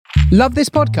Love this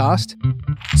podcast?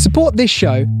 Support this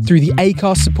show through the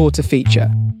Acast supporter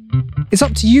feature. It's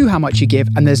up to you how much you give,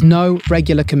 and there's no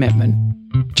regular commitment.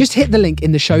 Just hit the link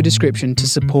in the show description to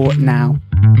support now.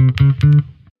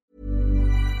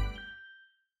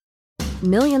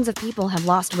 Millions of people have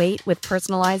lost weight with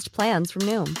personalized plans from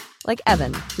Noom. Like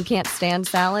Evan, who can't stand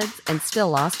salads and still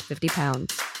lost 50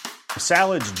 pounds.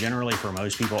 Salads generally for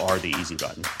most people are the easy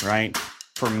button, right?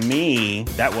 For me,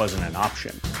 that wasn't an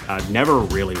option. I never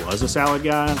really was a salad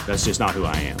guy. That's just not who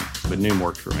I am. But Noom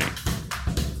worked for me.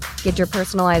 Get your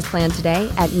personalized plan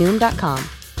today at Noom.com.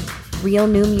 Real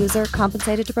Noom user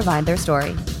compensated to provide their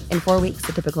story. In 4 weeks,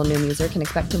 the typical Noom user can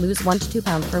expect to lose 1 to 2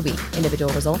 pounds per week.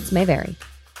 Individual results may vary.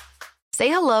 Say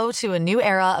hello to a new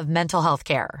era of mental health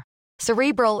care.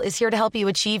 Cerebral is here to help you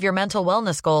achieve your mental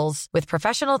wellness goals with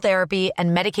professional therapy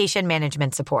and medication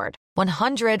management support.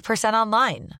 100%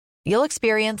 online. You'll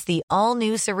experience the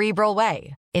all-new Cerebral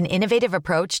Way, an innovative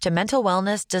approach to mental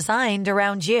wellness designed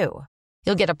around you.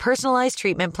 You'll get a personalized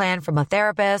treatment plan from a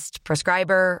therapist,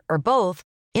 prescriber, or both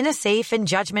in a safe and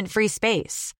judgment-free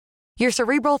space. Your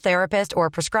Cerebral therapist or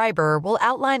prescriber will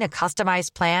outline a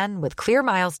customized plan with clear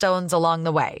milestones along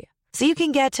the way, so you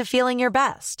can get to feeling your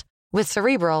best. With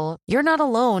Cerebral, you're not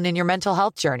alone in your mental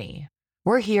health journey.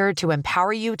 We're here to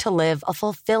empower you to live a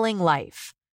fulfilling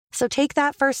life. So take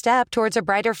that first step towards a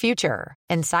brighter future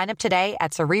and sign up today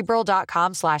at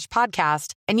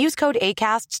Cerebral.com/podcast and use code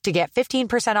ACAST to get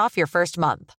 15% off your first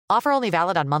month. Offer only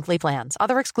valid on monthly plans.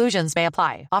 Other exclusions may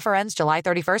apply. Offer ends July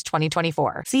 31st,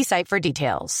 2024. See site for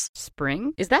details.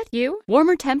 Spring? Is that you?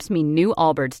 Warmer temps mean new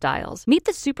Allbirds styles. Meet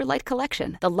the Superlight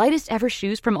Collection, the lightest ever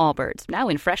shoes from Allbirds, now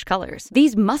in fresh colors.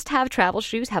 These must-have travel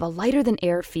shoes have a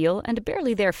lighter-than-air feel and a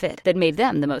barely-there fit that made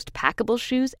them the most packable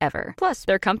shoes ever. Plus,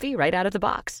 they're comfy right out of the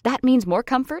box. That means more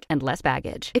comfort and less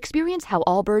baggage. Experience how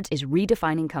Allbirds is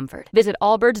redefining comfort. Visit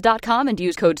allbirds.com and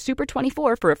use code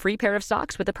SUPER24 for a free pair of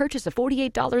socks with a purchase of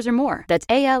 $48 or more. That's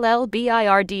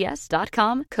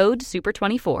ALLBIRDS.com, code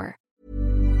SUPER24.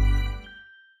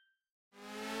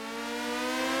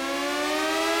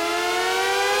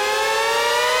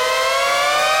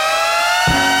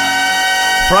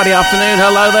 Friday afternoon,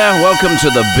 hello there. Welcome to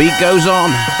The Beat Goes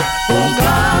On. For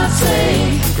God's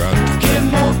sake, give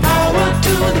more power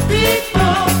to the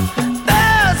people.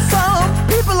 There's some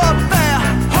people up there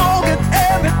holding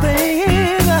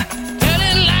everything,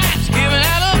 telling lies, giving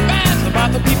alibis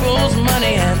about the people's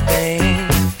money and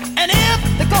things. And if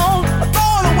they're gonna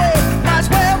throw it away, might as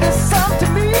well be some to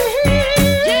me.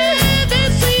 Yeah,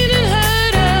 they've seen and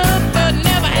heard of, but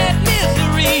never had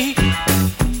misery.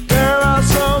 There are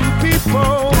some people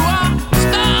who are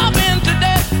starving to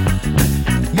death,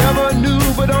 never knew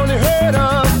but only heard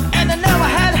of, and they never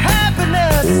had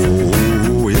happiness.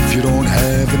 Oh, if you don't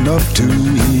have enough to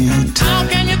eat, How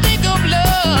can you think of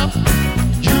love?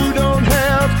 You don't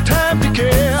have time to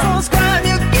care. So it's crime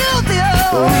you're guilty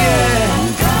of. Oh yeah.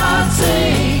 For God's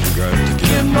sake,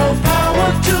 give more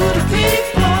power to the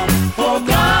people. For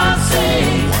God's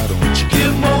sake, why don't you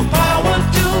give more power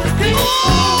to the people.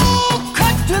 Oh,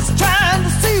 cut this trying to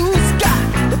see who's got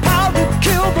the power to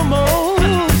kill the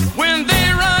most. When they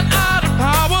run out of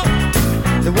power,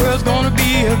 the world's gonna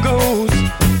be a ghost.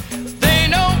 They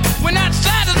know we're not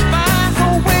satisfied, so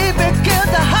we begin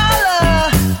to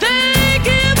holler. They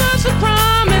give us a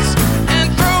promise and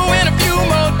throw in a few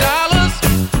more dollars.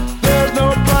 There's no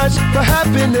price for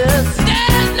happiness.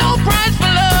 There's no price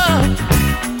for love.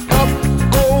 Up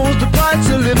goes the price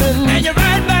of living, and you're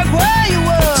right back where you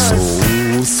were.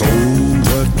 So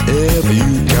whatever you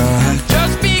got,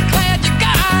 Just be glad you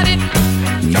got it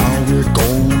now we're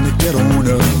gonna get on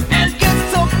up. and get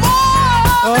some more.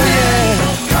 Oh yeah.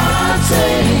 For God's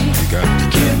sake, You got to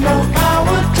give more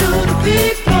power to the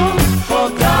people. For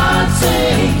God's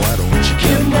sake, why don't you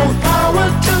give more power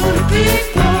to the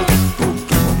people.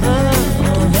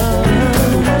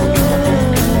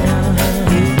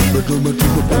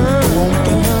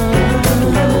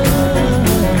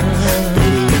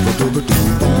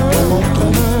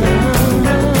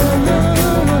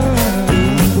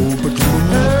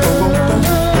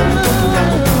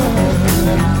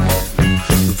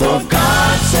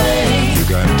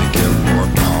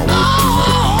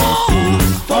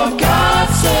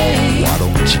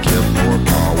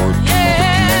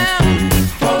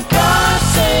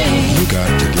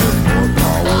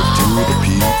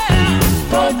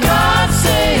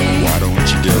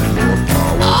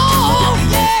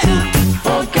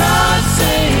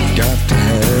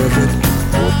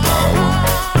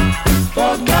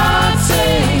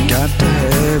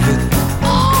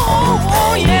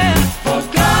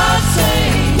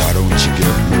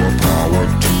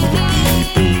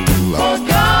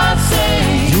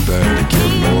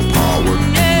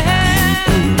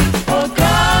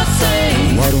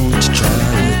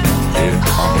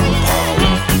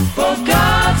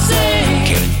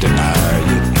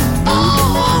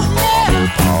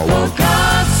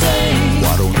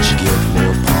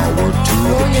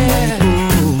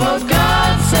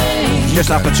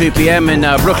 Just after 2 p.m. in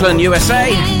Brooklyn,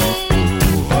 USA.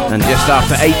 And just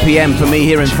after 8 p.m. for me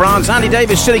here in France. Andy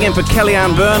Davies sitting in for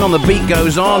Kellyanne Byrne on The Beat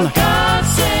Goes On.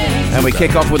 And we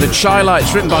kick off with the Chai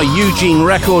Lights, written by Eugene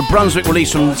Record, Brunswick,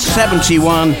 released from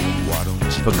 71.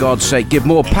 For God's sake, give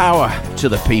more power to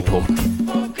the people.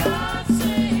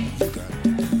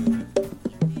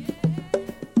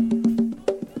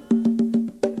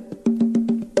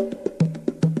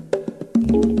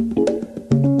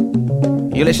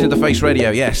 You're listening to Face Radio,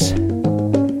 yes. And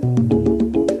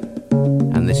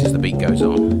this is The Beat Goes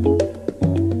On.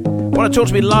 Want to talk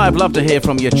to me live? Love to hear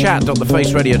from you.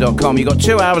 Chat.thefaceradio.com. You got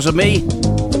 2 hours of me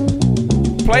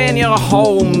playing your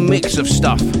whole mix of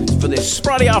stuff for this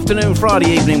Friday afternoon,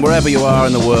 Friday evening, wherever you are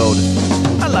in the world.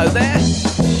 Hello there.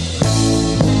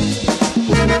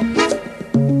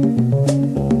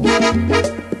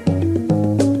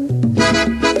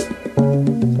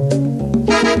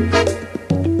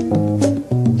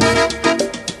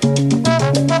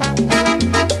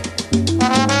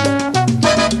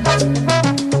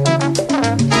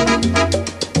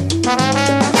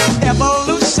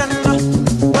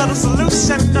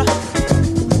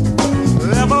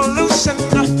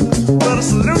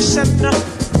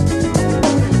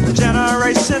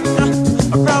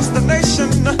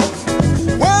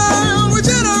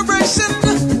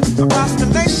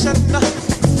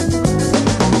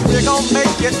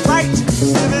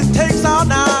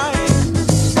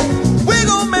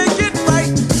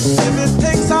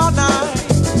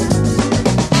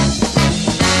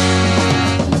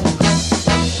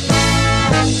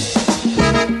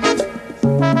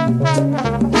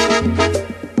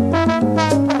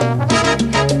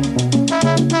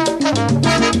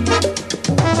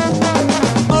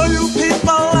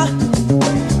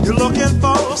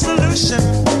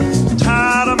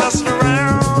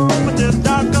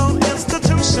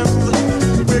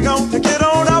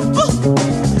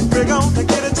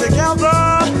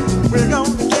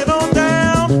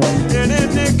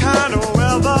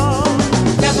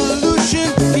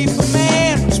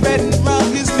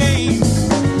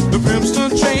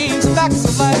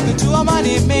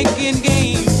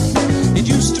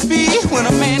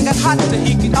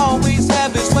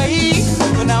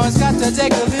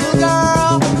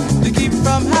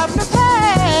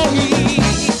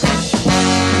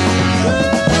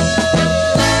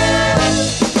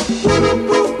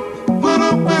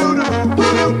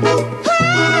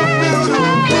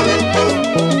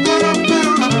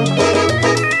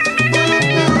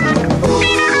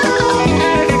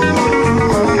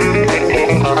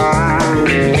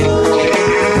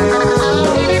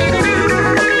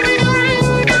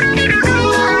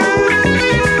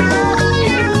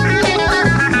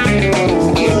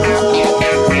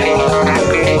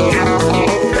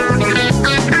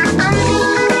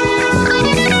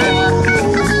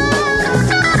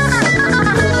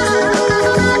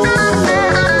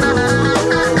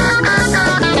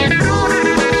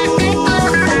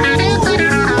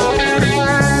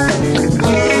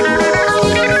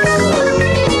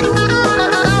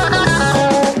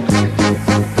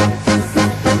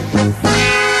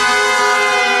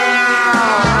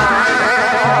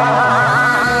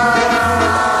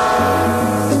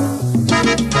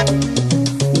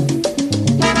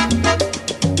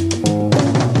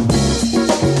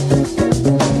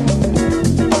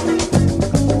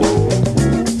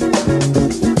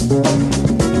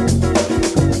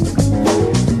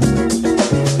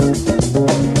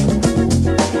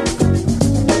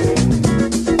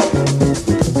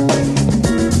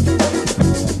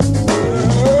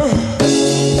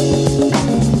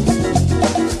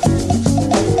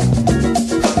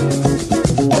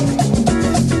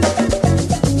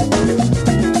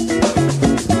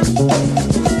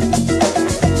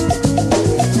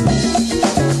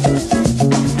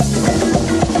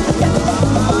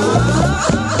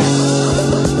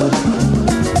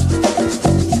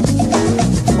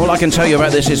 Can tell you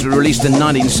about this is released in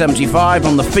 1975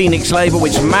 on the Phoenix label.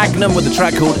 It's Magnum with the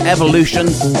track called Evolution.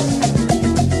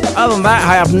 Other than that,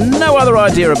 I have no other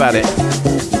idea about it.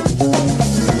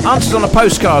 Answers on a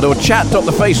postcard or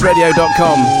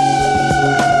chat.thefaceradio.com.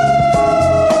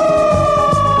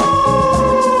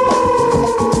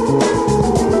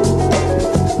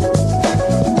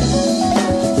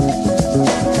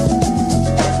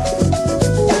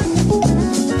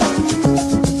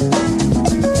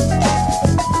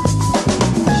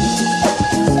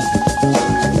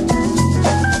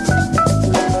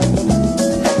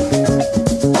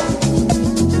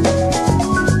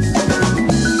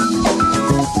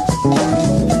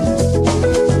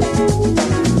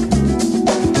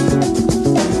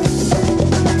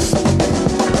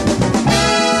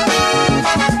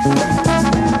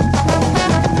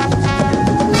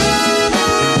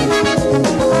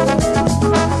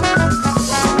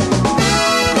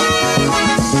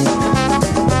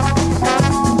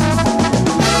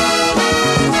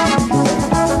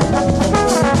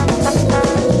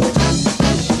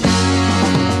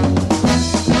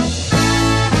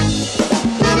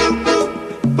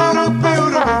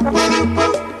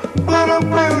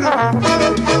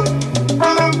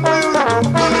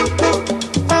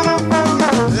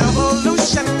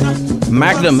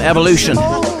 Magnum, Evolution.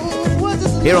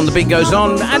 Here on The Beat Goes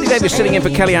On, Andy Davies sitting in for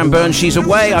Kellyanne Byrne. She's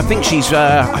away. I think she's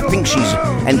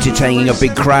entertaining a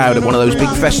big crowd at one of those big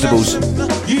festivals.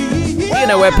 You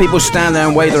know, where people stand there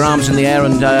and wave their arms in the air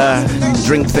and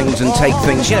drink things and take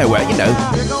things. You know where, you know.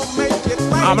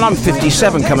 I mean, I'm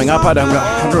 57 coming up. I don't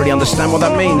really understand what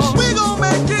that means.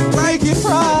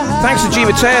 Thanks to G.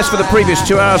 Mateus for the previous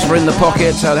 2 hours for In the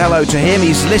Pocket. Hello to him.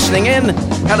 He's listening in.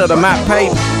 Hello to Matt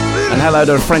Pape. And hello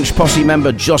to French Posse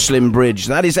member Jocelyn Bridge.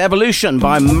 That is Evolution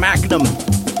by Magnum.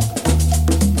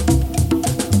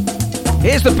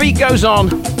 Here's The Beat Goes On.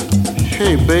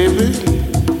 Hey, baby.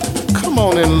 Come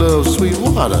on in, love, sweet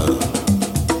water.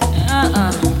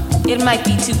 It might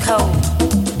be too cold.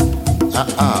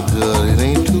 Girl, it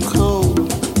ain't too cold.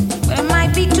 But it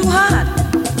might be too hot.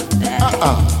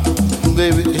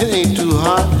 Baby, it ain't too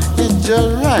hot. It's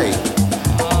just right.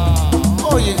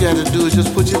 All you gotta do is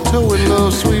just put your toe in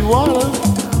love, sweet water.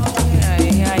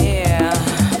 Yeah.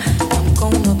 I'm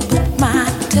gonna put my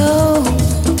toe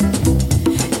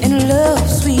in love,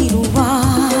 sweet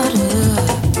water.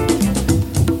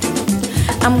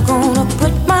 I'm gonna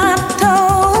put my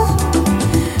toe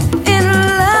in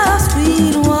love,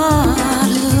 sweet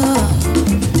water.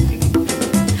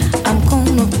 I'm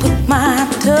gonna put my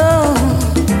toe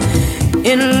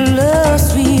in love,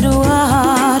 sweet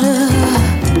water.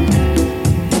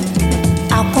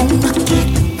 I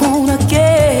wanna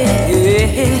get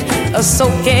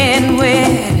soaking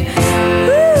wet.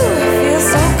 Ooh, I feel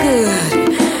so good.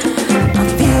 I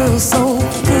feel so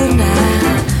good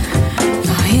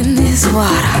now in this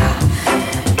water.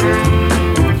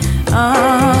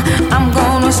 I'm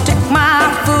gonna stick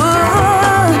my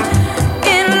foot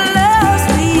in love,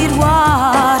 sweet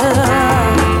water.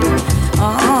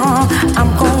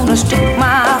 I'm gonna stick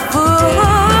my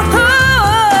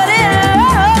foot in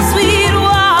love, sweet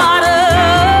water.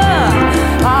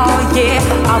 Oh yeah,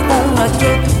 I wanna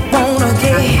get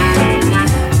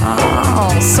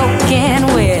soaking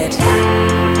wet.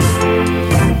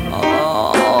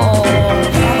 Oh,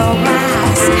 I'll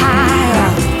rise higher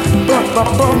up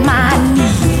above my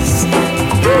knees.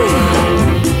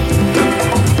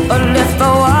 Let the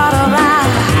water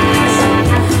rise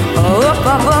up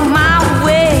above my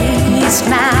waist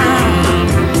now.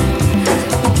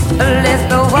 Let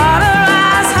the water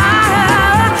rise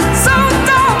higher, so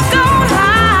don't go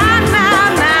high now.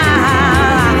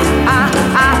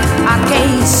 I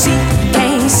can't see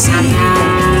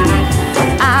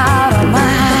out of my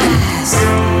eyes.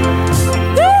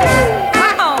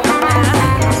 Come on,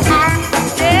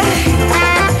 yeah,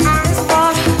 this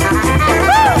water.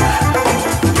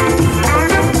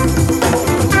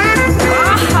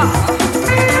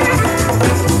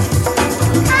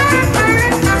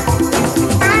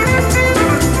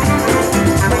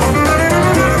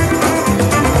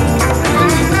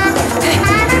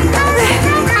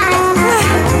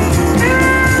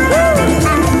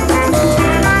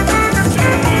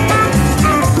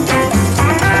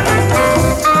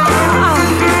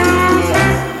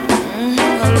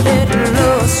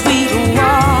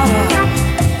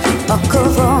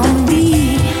 Cover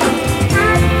me.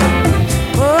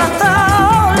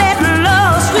 Oh, let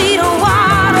love, sweet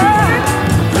water,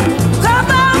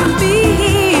 cover me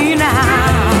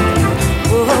now.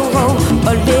 Oh, a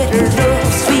little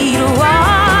love, sweet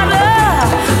water,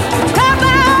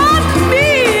 cover me,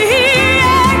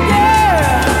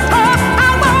 yeah. Oh, I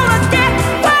wanna get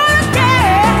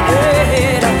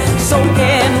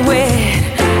soaking wet,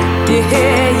 yeah.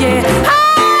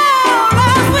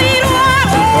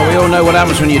 We all know what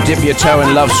happens when you dip your toe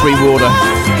in love, sweet water.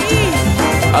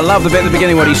 I love the bit at the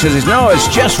beginning when he says, "No, it's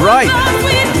just right."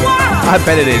 I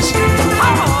bet it is.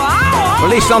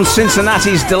 Released on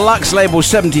Cincinnati's deluxe label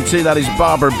 72, that is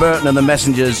Barbara Burton and the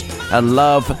Messengers and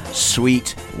Love,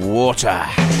 Sweet Water.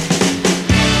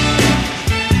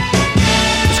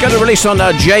 Let's go to release on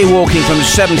Jaywalking from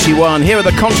 71. Here are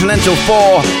the Continental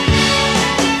 4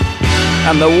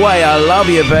 and The Way I Love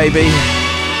You, Baby.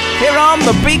 Here on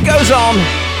The Beat Goes On.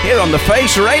 Here on The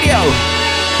Face Radio. I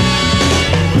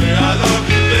love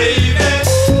you, baby.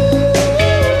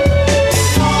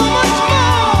 So much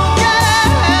more,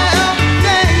 yeah,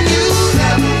 than you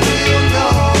ever will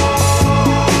know.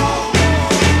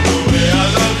 The way I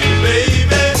love you,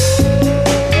 baby.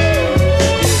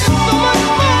 So much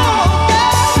more,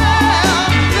 yeah,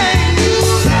 than you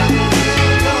ever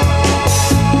will know.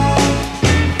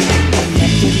 We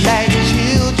acted like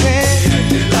children.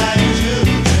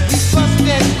 We fussed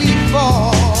and we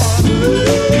fought.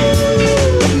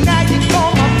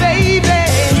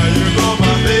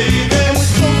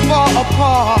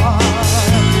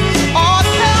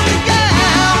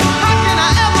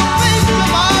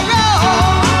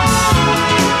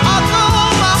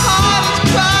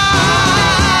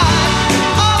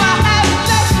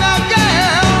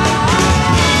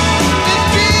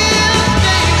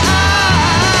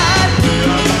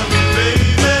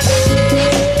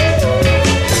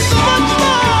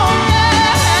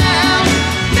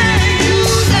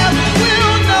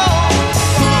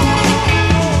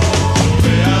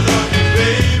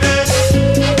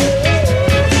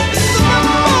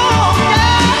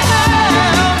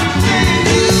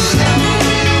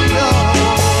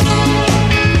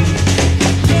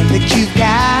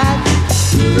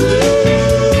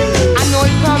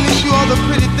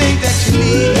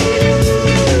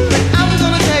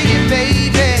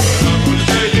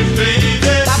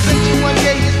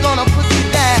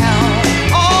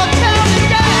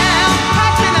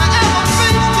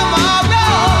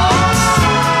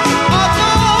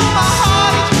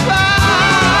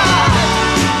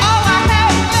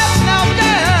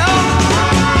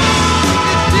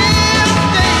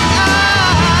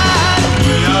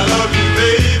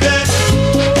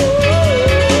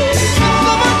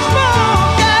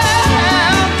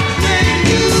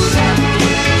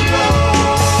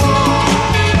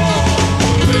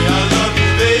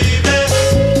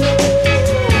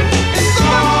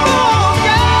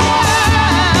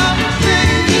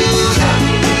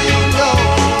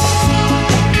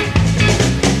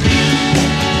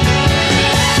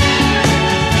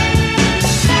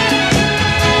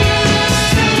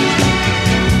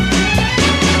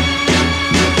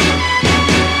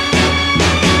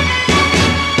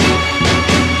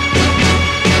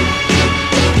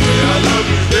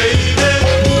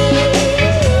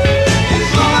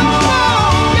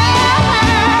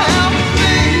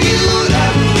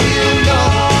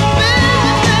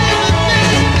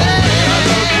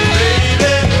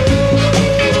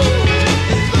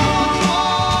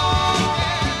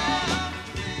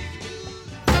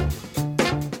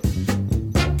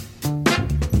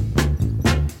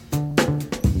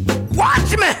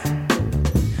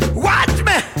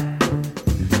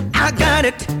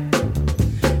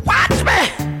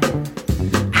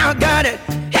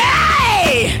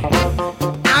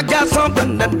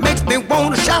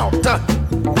 shout.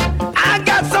 I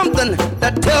got something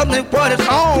that tells me what it's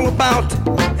all about.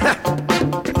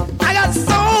 I got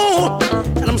soul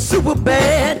and I'm super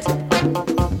bad.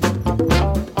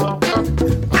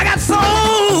 I got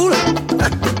soul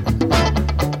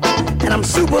and I'm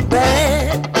super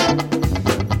bad.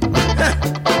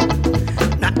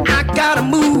 Now I got a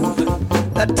move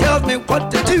that tells me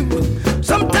what to do.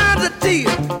 Sometimes it's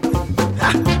deal.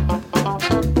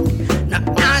 Now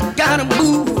I got a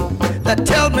move that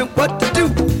tells me what to do.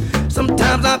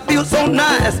 Sometimes I feel so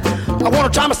nice, I want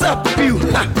to try myself a few.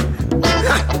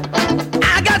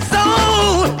 I got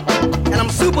soul and I'm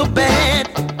super bad.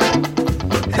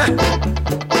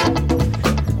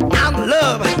 I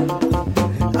love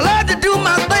to do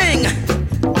my thing.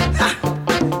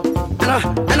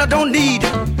 And I don't need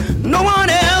no one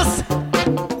else.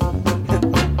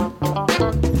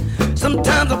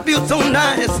 Sometimes I feel so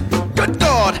nice. Good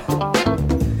God,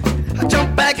 I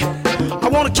jump back, I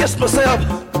want to kiss myself.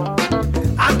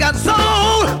 I got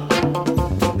soul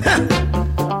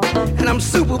and I'm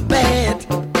super bad.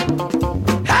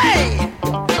 Hey,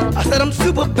 I said I'm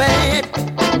super bad.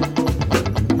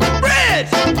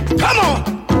 Bridge, come on,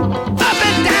 up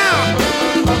and down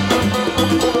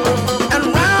and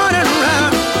round and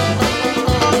round,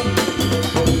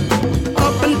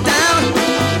 up and down,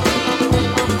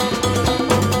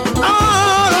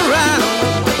 all around.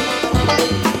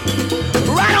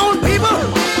 Right on, people.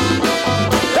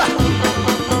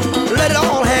 Let it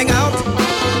all hang out.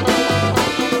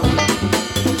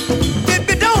 If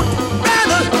you don't,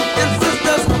 brothers and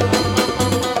sisters,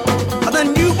 then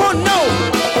you won't know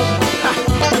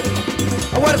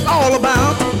what it's all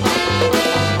about.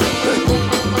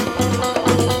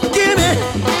 Give me,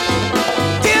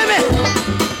 give me,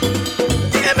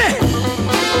 give me,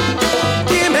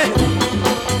 give me,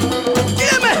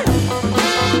 give me,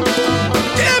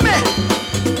 give me,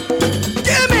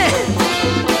 give me.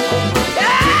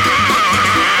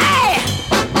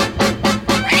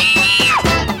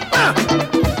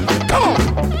 Come on.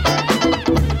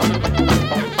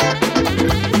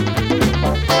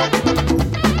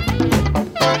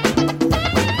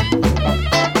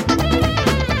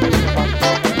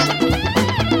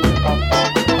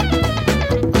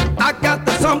 I got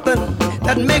the something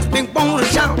that makes me want to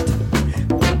shout.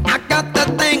 I got that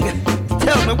thing that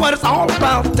tells me what it's all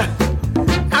about.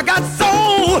 I got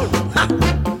soul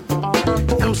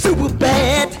and I'm super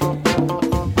bad.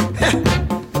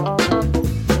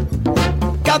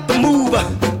 Got the move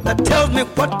that tells me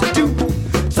what to do.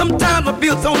 Sometimes I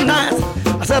feel so nice,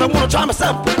 I said I want to try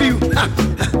myself a few.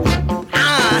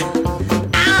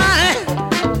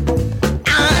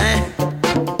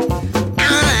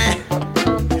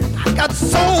 I got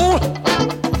soul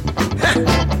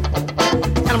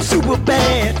and I'm super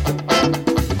bad.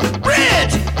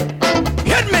 Bridge,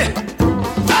 hit me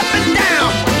up and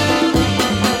down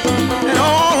and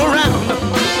all around.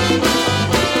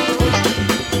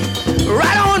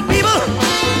 Right on, people.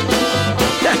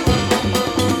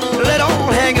 Let it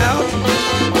all hang out.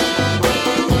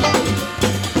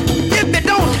 If you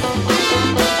don't,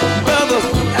 brothers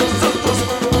and sisters,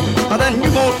 then you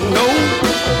won't know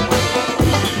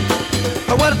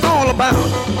what it's all about.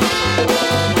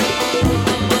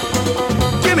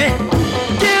 Give me,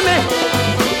 give me,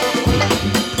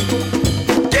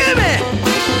 give me,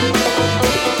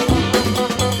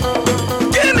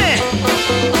 give me.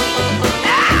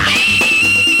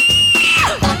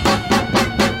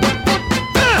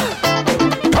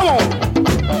 Come on.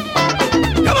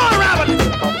 Come on, Robert.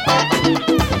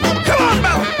 Come on,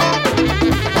 brother.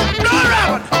 Go on,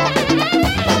 Robert.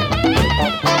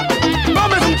 Bump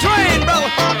me some train, brother.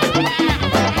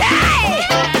 Hey!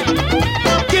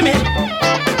 Give me.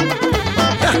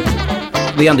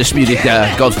 The undisputed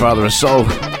godfather of soul,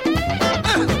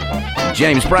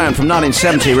 James Brown from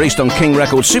 1970, released on King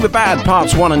Records. Super Bad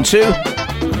Parts 1 and 2.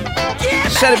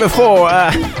 Said it before,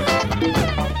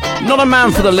 not a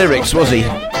man for the lyrics, was he?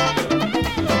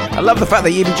 I love the fact that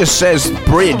he even just says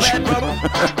bridge,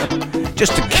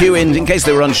 just to cue in case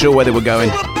they were unsure where they were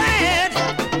going.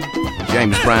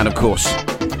 James Brown, of course.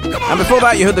 And before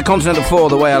that, you heard the Continental 4,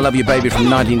 The Way I Love You Baby from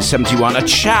 1971.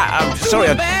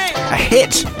 A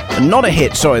hit, not a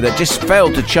hit, sorry, that just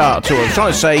failed to chart at all. I was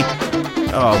trying to say,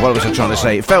 what was I trying to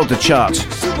say? It failed to chart.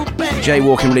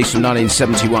 Jaywalking, released from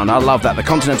 1971. I love that, the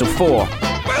Continental 4.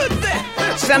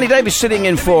 Sandy Davies sitting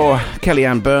in for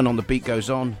Kellyanne Byrne on The Beat Goes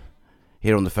On,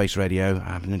 here on the Face Radio.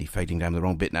 I'm nearly fading down the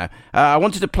wrong bit now. I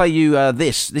wanted to play you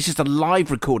this. This is the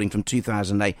live recording from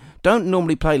 2008. Don't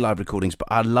normally play live recordings, but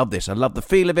I love this. I love the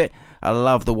feel of it. I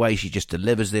love the way she just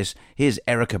delivers this. Here's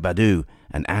Erykah Badu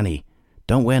and Annie.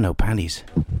 Don't wear no panties.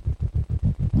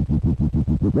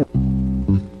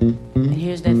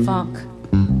 funk.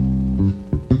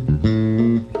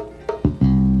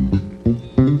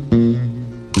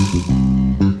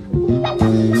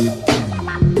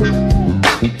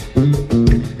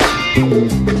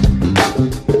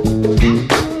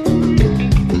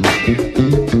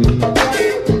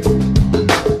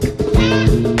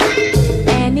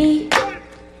 Annie,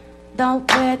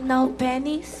 don't wear no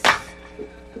panties.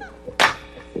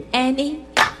 Annie,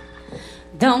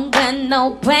 don't wear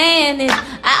no panties.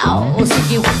 Ow, so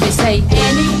you want me say,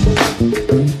 Annie,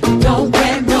 don't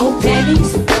wear no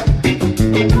panties.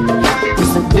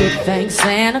 It's a good thing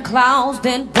Santa Claus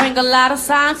didn't bring a lot of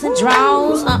signs and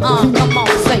draws. Come on,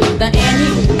 say the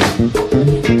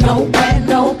Annie, don't wear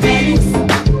no panties.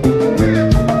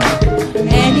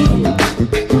 Annie,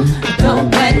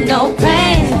 don't wear no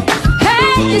panties.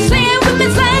 Hey, you say it with me,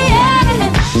 say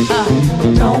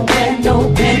it. Don't wear no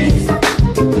panties.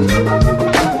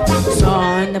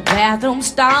 Saw in the bathroom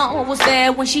stall, was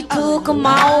there when she took them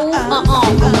off. Come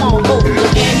on, go to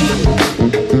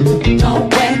Annie, don't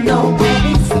wear no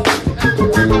panties.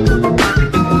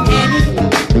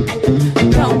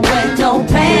 Annie, don't wear no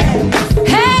panties.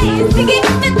 Hey, you get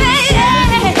me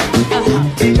there.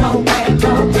 Don't wear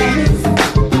no panties.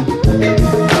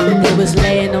 They was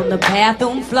laying on the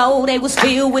bathroom floor, they was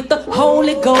filled with the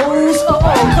Holy Ghost. Come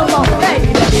on,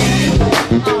 baby.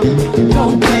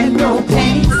 Don't wear no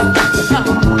panties.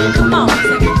 Come on,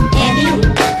 Annie.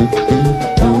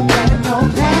 Don't wear no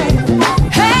panties.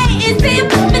 Hey, it's in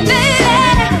me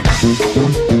there.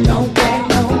 Don't wear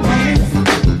no panties.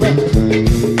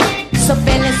 So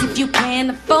fellas, if you can't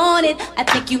afford it, I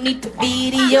think you need to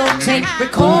videotape,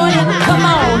 record it. Come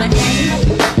on,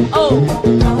 Annie. Oh,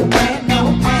 don't wear no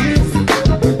panties.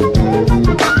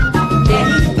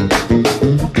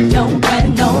 Annie, don't wear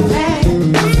no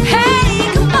panties.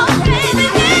 Hey, come on, baby.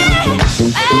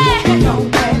 Hey, don't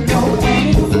wear no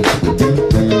panties.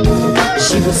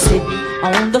 She was sitting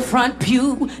on the front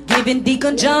pew, giving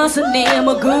Deacon Johnson them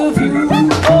a good view.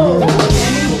 Oh,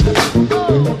 Annie,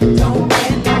 don't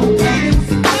wear no panties.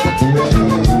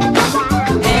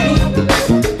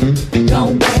 Annie,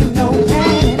 don't wear no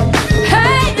panties.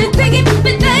 Hey, the thing is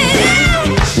the day.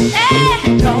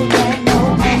 Hey, don't wear no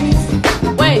panties.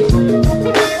 Wait,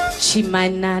 she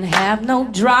might not have no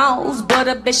draws, but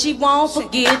I bet she won't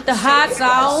forget the hot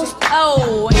sauce.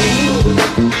 Oh, Annie,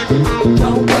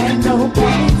 don't wear no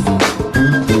panties.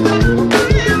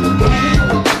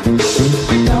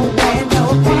 Don't wear no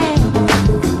panties.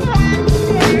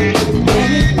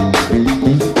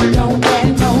 Don't wear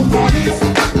no panties.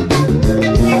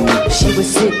 She was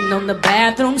sitting on the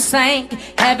bathroom sink,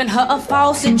 having her a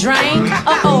faucet drink.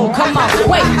 Come on,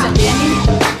 wait a minute.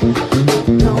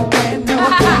 Don't wear no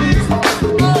panties.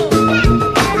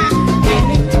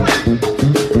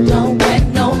 Don't wear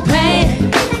no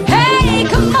panties. Hey,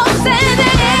 come on,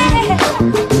 Sandy.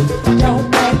 Don't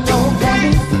wear no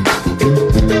panties.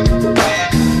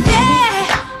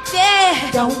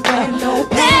 Yeah. Don't wear no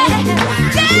panties.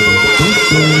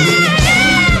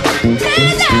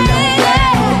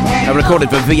 Recorded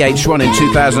for VH1 in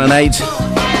 2008.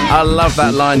 I love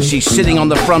that line. She's sitting on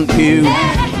the front pew,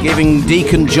 giving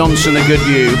Deacon Johnson a good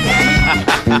view.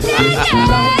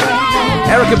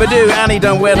 Erykah Badu, Annie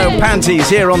Don't Wear No Panties,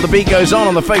 here on The Beat Goes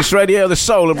On the Face Radio, the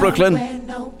soul of Brooklyn.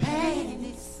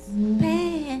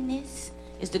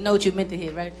 It's the note you meant to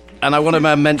hear, right? And I want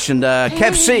to mention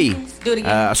Kev C,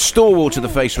 a stalwart to the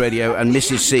Face Radio, and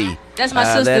Mrs. C. That's my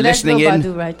sister. They're That's listening in.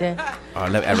 Badu right there. Oh,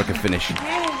 let Erykah finish.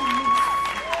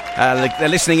 They're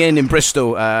listening in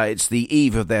Bristol. It's the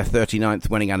eve of their 39th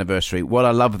wedding anniversary. What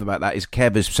I love about that is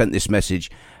Kev has sent this message.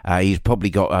 He's probably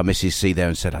got Mrs. C there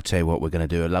and said, I'll tell you what, we're going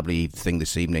to do a lovely thing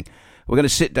this evening. We're going to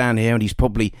sit down here, and he's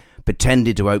probably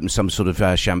pretended to open some sort of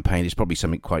champagne. It's probably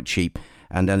something quite cheap.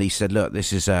 And then he said, look,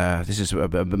 this is a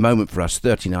moment for us,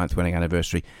 39th wedding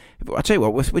anniversary. I'll tell you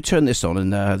what, we'll turn this on,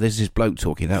 and there's this bloke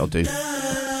talking. That'll do.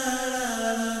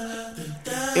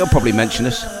 He'll probably mention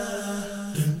us.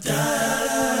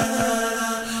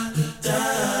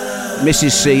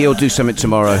 Mrs. C, he'll do something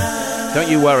tomorrow. Don't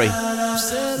you worry.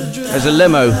 There's a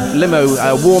limo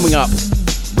warming up,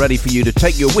 ready for you to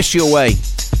take your wish your way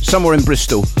somewhere in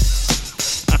Bristol.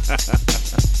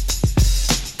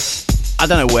 I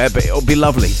don't know where, but it'll be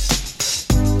lovely.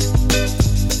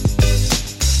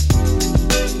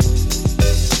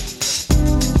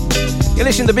 You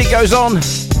listen to The Beat Goes On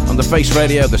the Face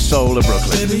Radio, the soul of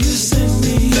Brooklyn. Baby, you send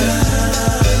me out.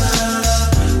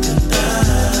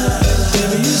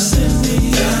 Baby, you send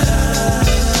me out.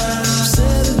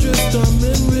 Set adrift on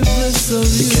memory bliss of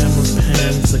you. The camera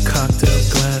pans a cocktail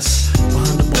glass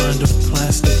behind a blind of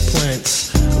plastic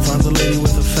plants. I find a lady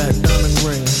with a fat diamond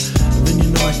ring. And then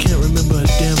you know I can't remember a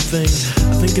damn thing.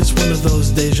 I think think it's one of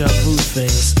those deja vu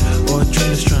things, or a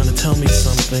dream is trying to tell me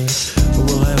something, but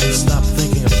will I ever stop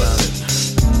thinking about it?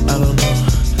 I don't know,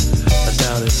 I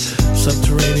doubt it.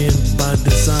 Subterranean by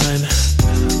design,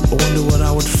 I wonder what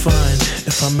I would find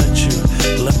if I met you.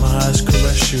 Let my eyes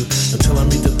caress you until I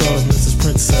meet the thought of Mrs.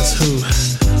 Princess who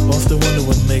often wonder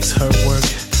what makes her work.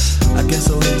 I guess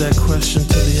I'll leave that question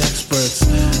to the experts,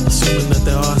 assuming that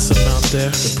there are some out there.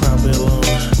 They're probably alone,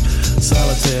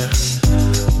 solitaire.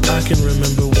 I can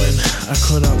remember when I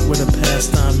caught up with a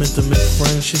pastime intimate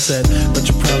friend. She said, but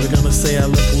you're probably gonna say I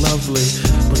look lovely,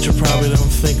 but you probably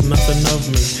don't think nothing of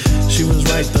me. She was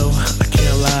right though, I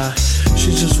can't lie.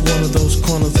 She's just one of those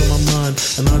corners of my mind,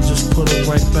 and I'll just put her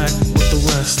right back with the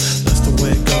rest. That's the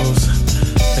way it goes,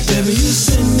 I guess. Baby, you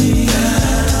send me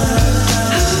out.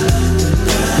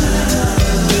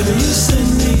 Baby, you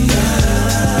send me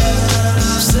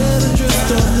out. Set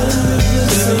adrift on the river.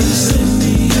 Baby, you send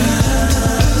me out.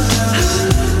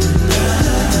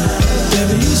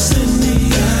 Baby, you send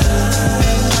me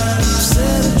out.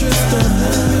 Set adrift on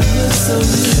the river. So a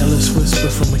careless whisper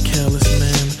from a careless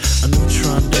man. A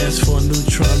neutron dance for a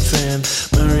neutron fan.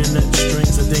 Marionette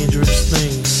strings are dangerous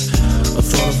things. A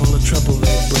thought of all the trouble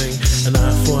they bring. An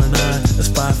eye for an eye, a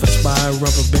spy for spy.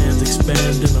 Rubber bands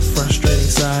expand in a frustrating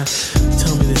sigh.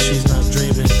 Tell me that she's not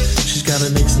dreaming. She's got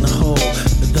an ace in the hole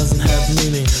that doesn't have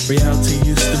meaning. Reality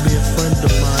used to be a friend of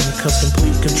mine, cause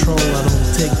complete control I don't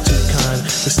take too kind.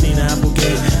 Christina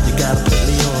Applegate, you gotta put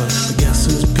me on. But guess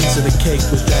whose piece of the cake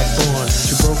was Jack Bourne?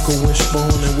 She broke a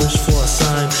wishbone and wished for a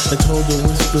sign. I told her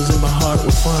whispers in my heart were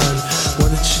fine.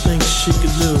 What did she think she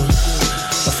could do?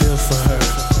 I feel for her,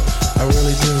 I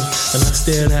really do. And I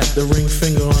stared at the ring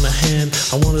finger on her hand.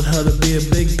 I wanted her to be a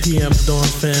big PM Dawn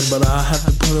fan, but I'll have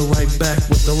to put her right back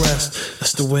with the rest.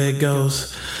 That's the way it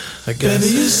goes, I guess.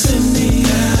 Baby, you send me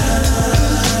out.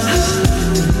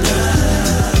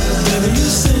 Baby, you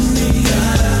send me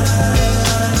out.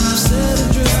 Set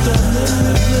adrift on the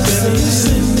river. Baby, you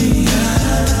send me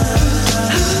out.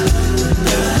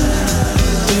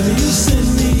 Baby, you send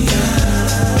me out.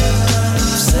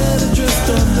 Set adrift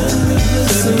on the river.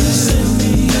 Baby, you send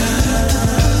me out.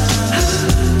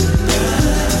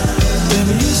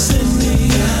 Baby, you send me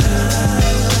out.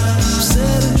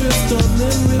 Set adrift on the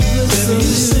river. Baby,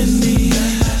 you send me out.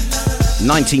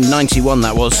 1991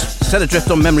 that was. Set Adrift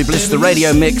on Memory Bliss, the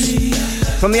radio mix.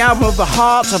 From the album of the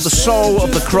heart, of the soul,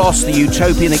 of the cross, the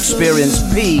utopian experience,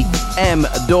 PM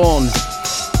Dawn.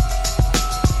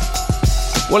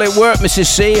 Well, it worked, Mrs.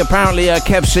 C. Apparently,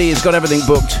 Kev C has got everything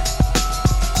booked.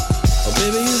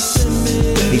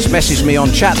 He's messaged me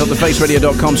on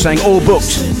chat.thefaceradio.com saying all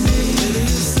booked.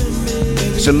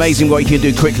 It's amazing what you can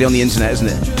do quickly on the internet, isn't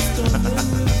it?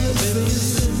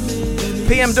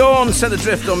 PM Dawn, Set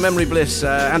Adrift on Memory Bliss.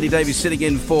 Andy Davies sitting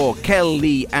in for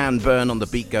Kelly and Byrne on The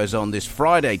Beat Goes On this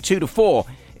Friday, 2 to 4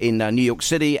 in New York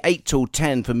City, 8 till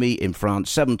 10 for me in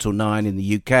France, 7 till 9 in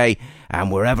the UK,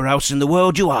 and wherever else in the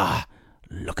world you are,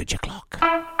 look at your clock.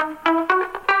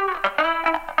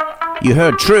 You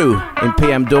heard True in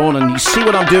PM Dawn, and you see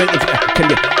what I'm doing. Can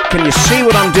you see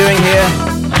what I'm doing here?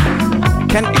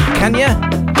 Can you?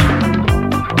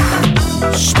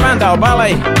 Spandau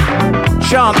Ballet,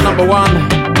 chant number 1. I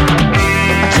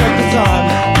checked the time,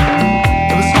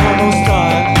 it was almost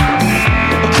time.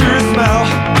 A curious smell,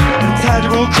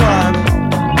 intangible crime.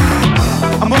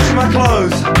 I'm washing my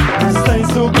clothes, the stain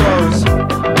still grows.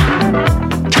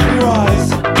 Can your eyes,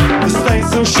 the stain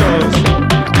still shows.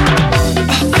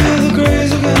 I feel the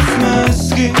graze against my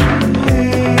skin.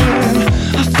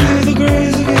 I feel the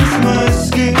graze against my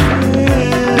skin.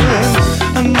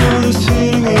 I know this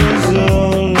feeling is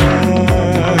alive.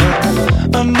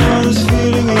 I know this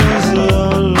feeling is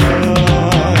alive.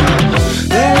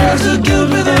 There is a guilt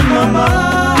within my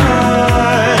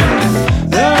mind.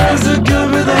 There is a guilt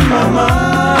within my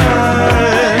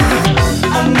mind.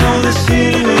 I know this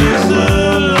feeling is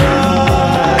alive.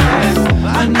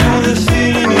 I know this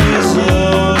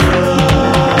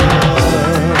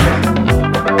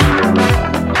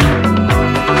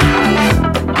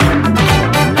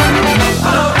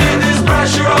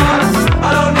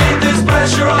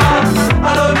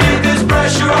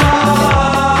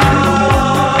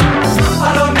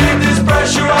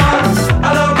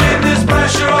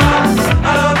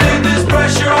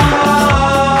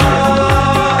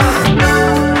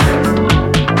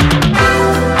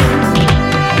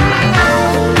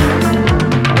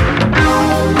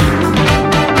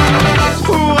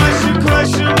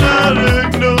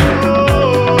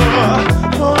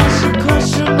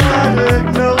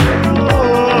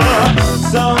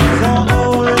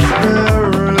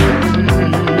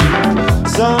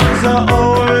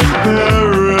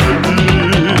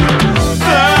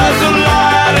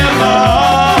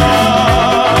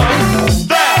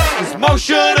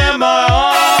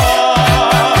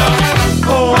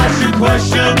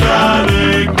should not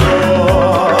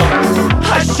ignore.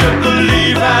 I should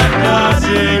believe and not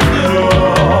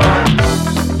ignore.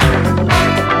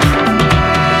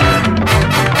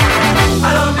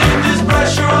 I don't need this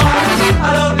pressure on. I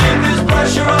don't need this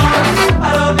pressure on. I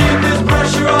don't need this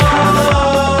pressure on.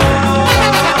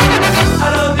 I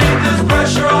don't need this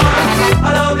pressure on. I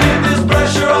don't need this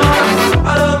pressure on. I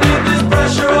don't need this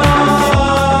pressure on.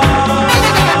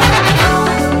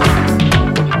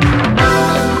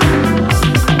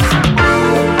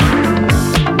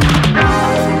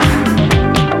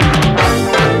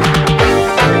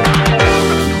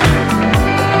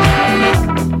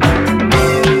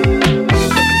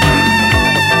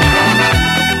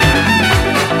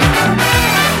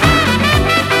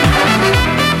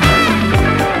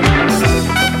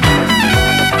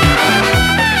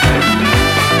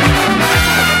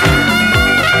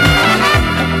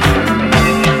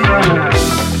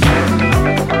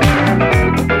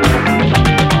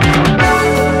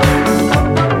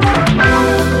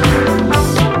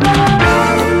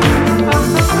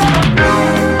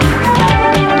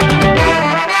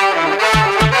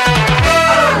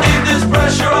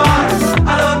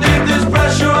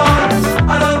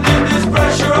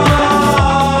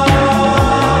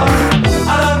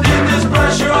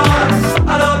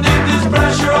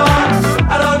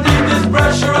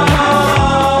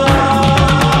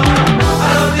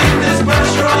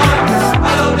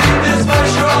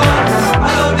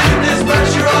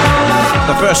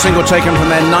 Single taken from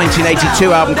their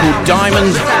 1982 album called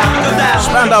Diamond.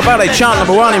 Spandau Ballet chart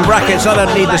number 1 in brackets. I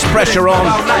don't need this pressure on.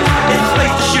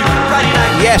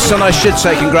 Yes, and I should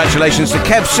say congratulations to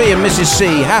Kev C and Mrs.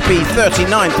 C. Happy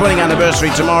 39th wedding anniversary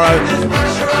tomorrow.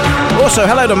 Also,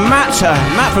 hello to Matt.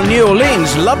 Matt from New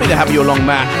Orleans. Lovely to have you along,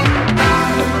 Matt.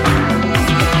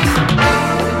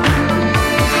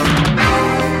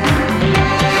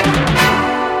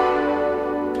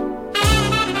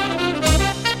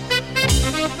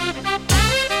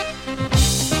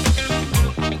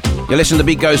 You listen, the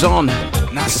beat goes on.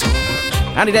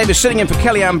 Andy Davies sitting in for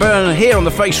Kellyanne Byrne here on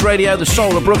the Face Radio, the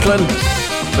soul of Brooklyn,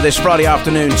 for this Friday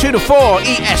afternoon, 2 to 4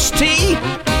 EST.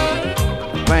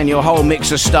 Playing your whole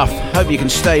mix of stuff. Hope you can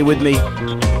stay with me.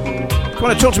 If you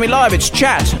want to talk to me live, it's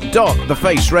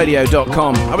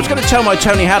chat.thefaceradio.com. I was going to tell my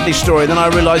Tony Hadley story, then I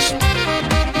realised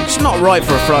it's not right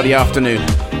for a Friday afternoon.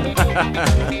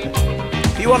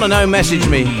 If you want to know, message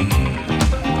me.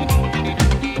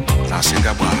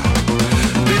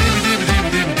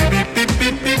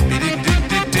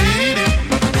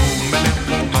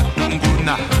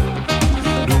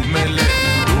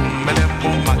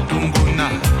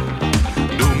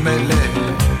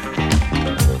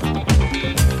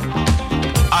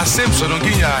 Simpson non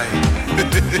ghignai.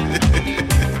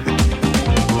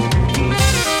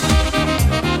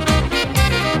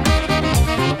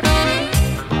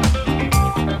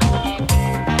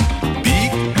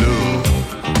 Big Love.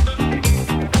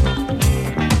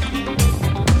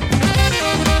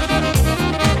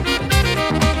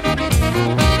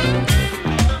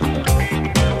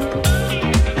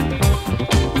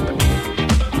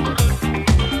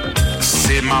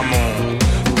 C'est maman.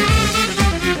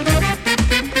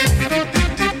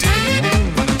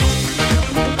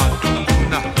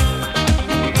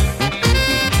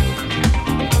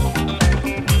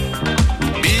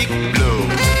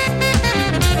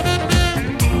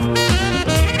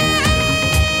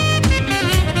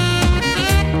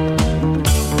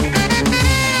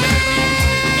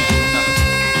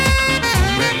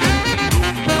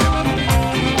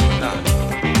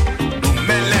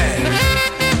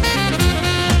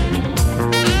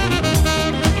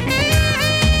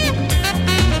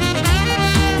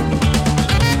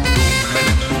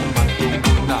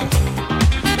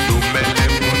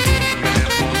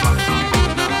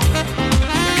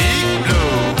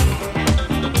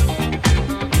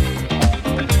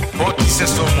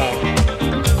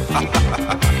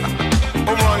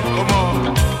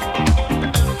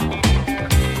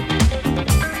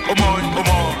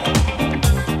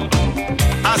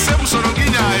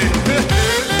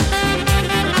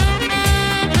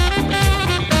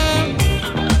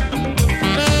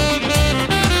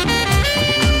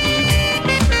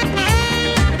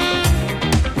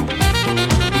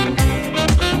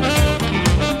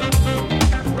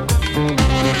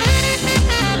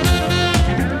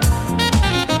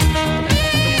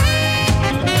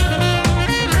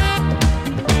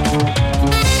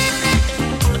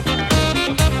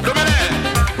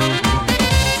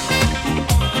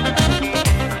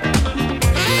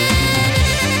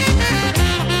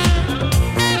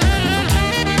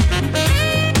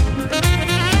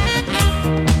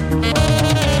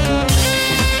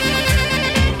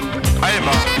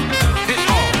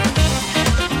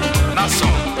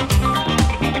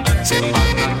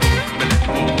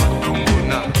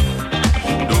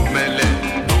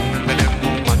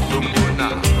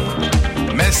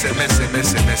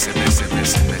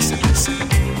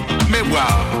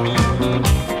 boire.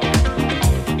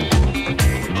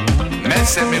 Mais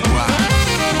c'est mes boire.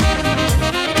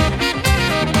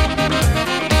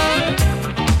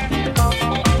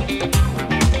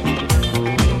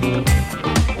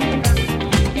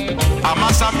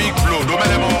 Amasa big blow,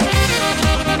 domenemo.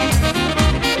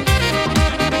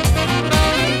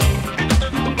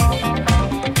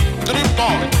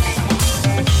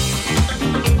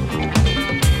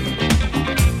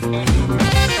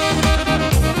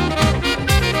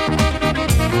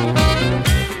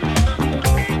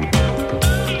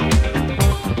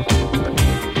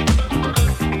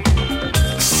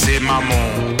 C'est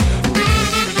maman.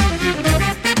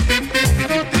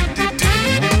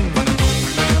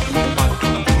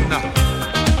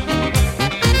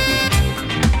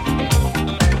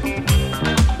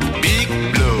 Big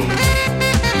blow.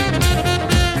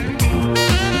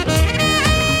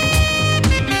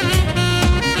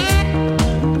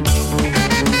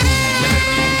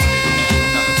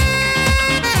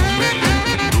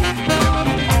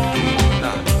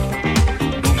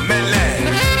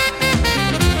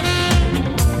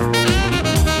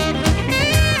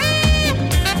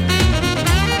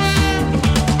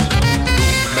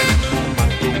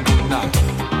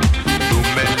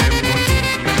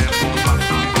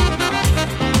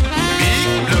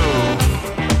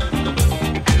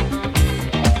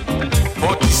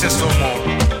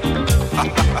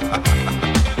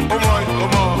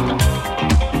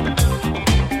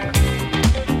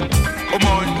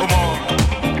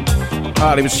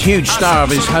 Well, he was a huge star of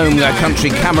his home country,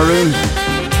 Cameroon.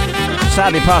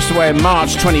 Sadly passed away in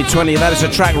March 2020. That is a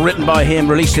track written by him,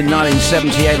 released in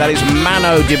 1978. That is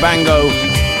Mano Dibango,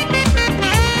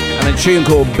 and a tune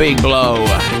called Big Blow.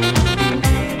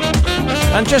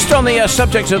 And just on the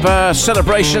subject of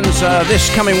celebrations,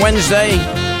 this coming Wednesday,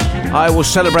 I will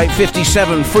celebrate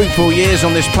 57 fruitful years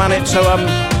on this planet. So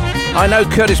I know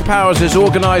Curtis Powers has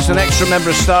organised an extra member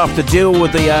of staff to deal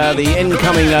with the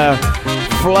incoming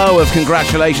flow of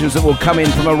congratulations that will come in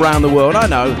from around the world. I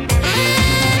know.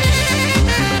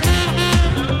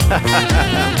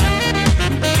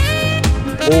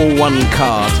 All one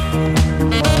card.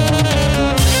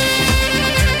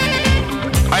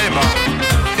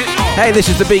 Hey, this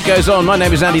is The Beat Goes On. My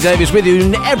name is Andy Davies, with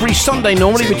you every Sunday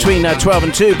normally between 12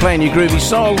 and 2, playing your groovy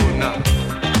soul.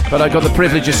 But I got the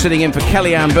privilege of sitting in for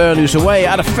Kellyanne Byrne, who's away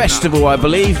at a festival, I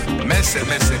believe.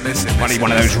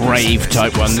 One of those rave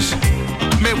type ones.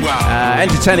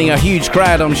 Entertaining a huge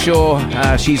crowd, I'm sure.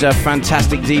 She's a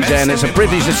fantastic DJ, and it's a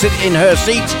privilege to sit in her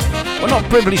seat. Well, not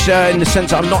privileged in the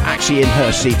sense that I'm not actually in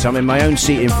her seat. I'm in my own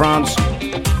seat in France.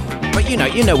 But you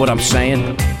know what I'm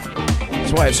saying.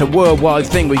 That's why it's a worldwide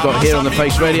thing we've got here on the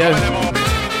Face Radio.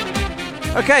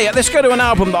 Okay, let's go to an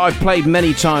album that I've played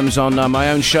many times on my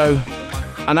own show.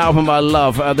 An album I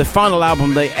love. The final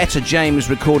album that Etta James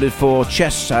recorded for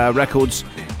Chess Records.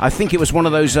 I think it was one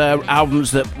of those albums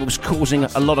that was causing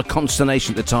a lot of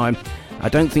consternation at the time. I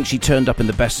don't think she turned up in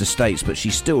the best of states, but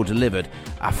she still delivered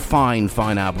a fine,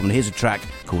 fine album. And here's a track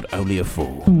called Only a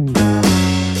Fool.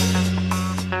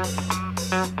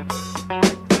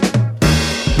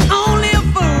 Only a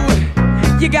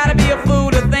fool. You gotta be a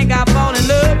fool to think I'll fall in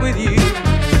love with you.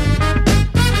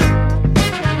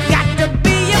 Got to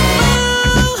be a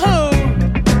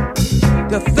fool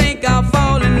to think I'll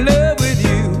fall in love with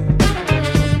you.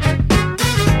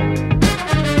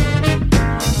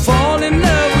 Fall in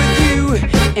love with you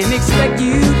and expect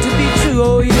you to be true.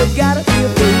 Oh, you gotta be a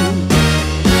fool.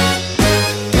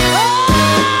 Oh,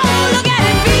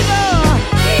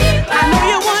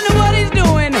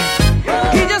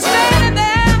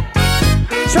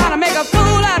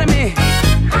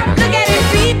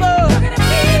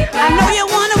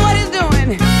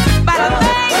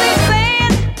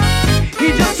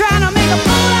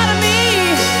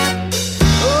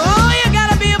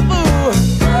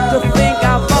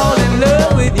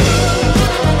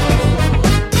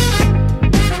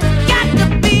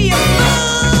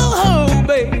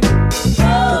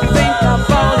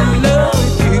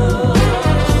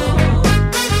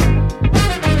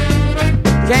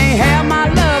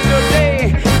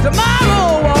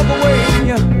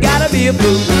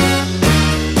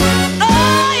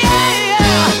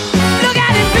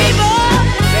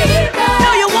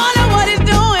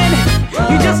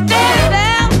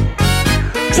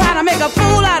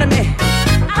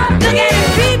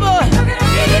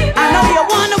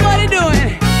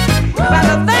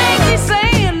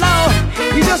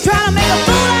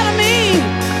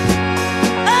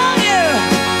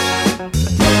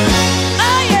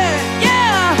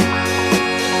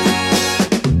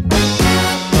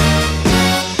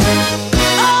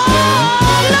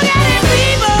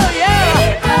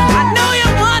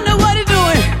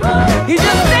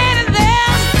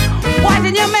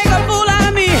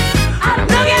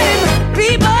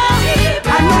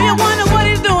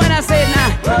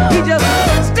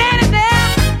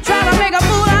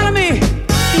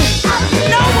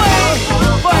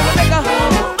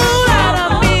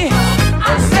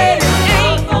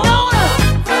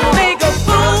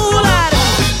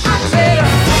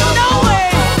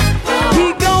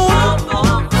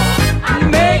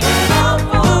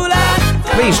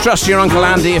 Trust Your Uncle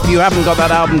Andy. If you haven't got that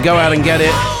album, go out and get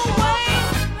it.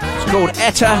 It's called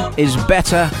Etta is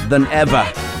Better Than Ever.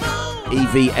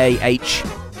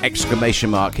 EVAH exclamation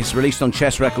mark. It's released on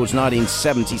Chess Records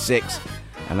 1976,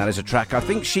 and that is a track I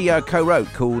think she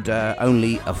co-wrote called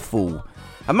Only a Fool.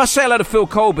 I must say hello to Phil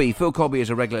Colby. Phil Colby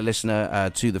is a regular listener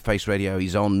to the Face Radio.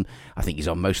 He's on, I think he's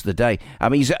on most of the day.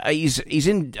 He's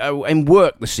in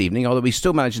work this evening, although he's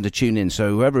still managing to tune in.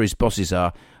 So whoever his bosses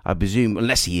are, I presume,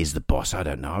 unless he is the boss, I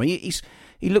don't know. I mean,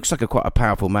 he looks like quite a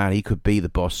powerful man. He could be the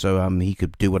boss, so he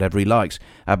could do whatever he likes.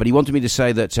 But he wanted me to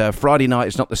say that Friday night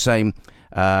is not the same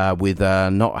with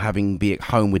not having be at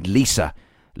home with Lisa.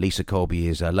 Lisa Colby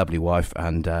is a lovely wife,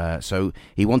 and so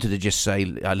he wanted to just say,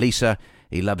 Lisa,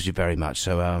 he loves you very much.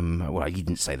 So, well, he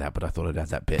didn't say that, but I thought I'd add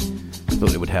that bit. I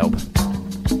thought it would help.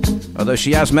 Although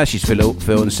she has messaged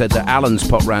Phil and said that Alan's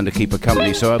popped round to keep her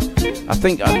company. So I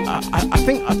think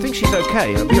she's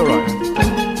okay. It'll be all right.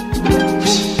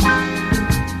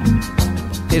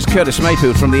 Here's Curtis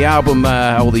Mayfield from the album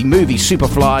or the movie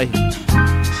Superfly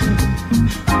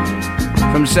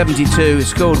from '72.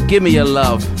 It's called "Give Me Your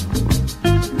Love."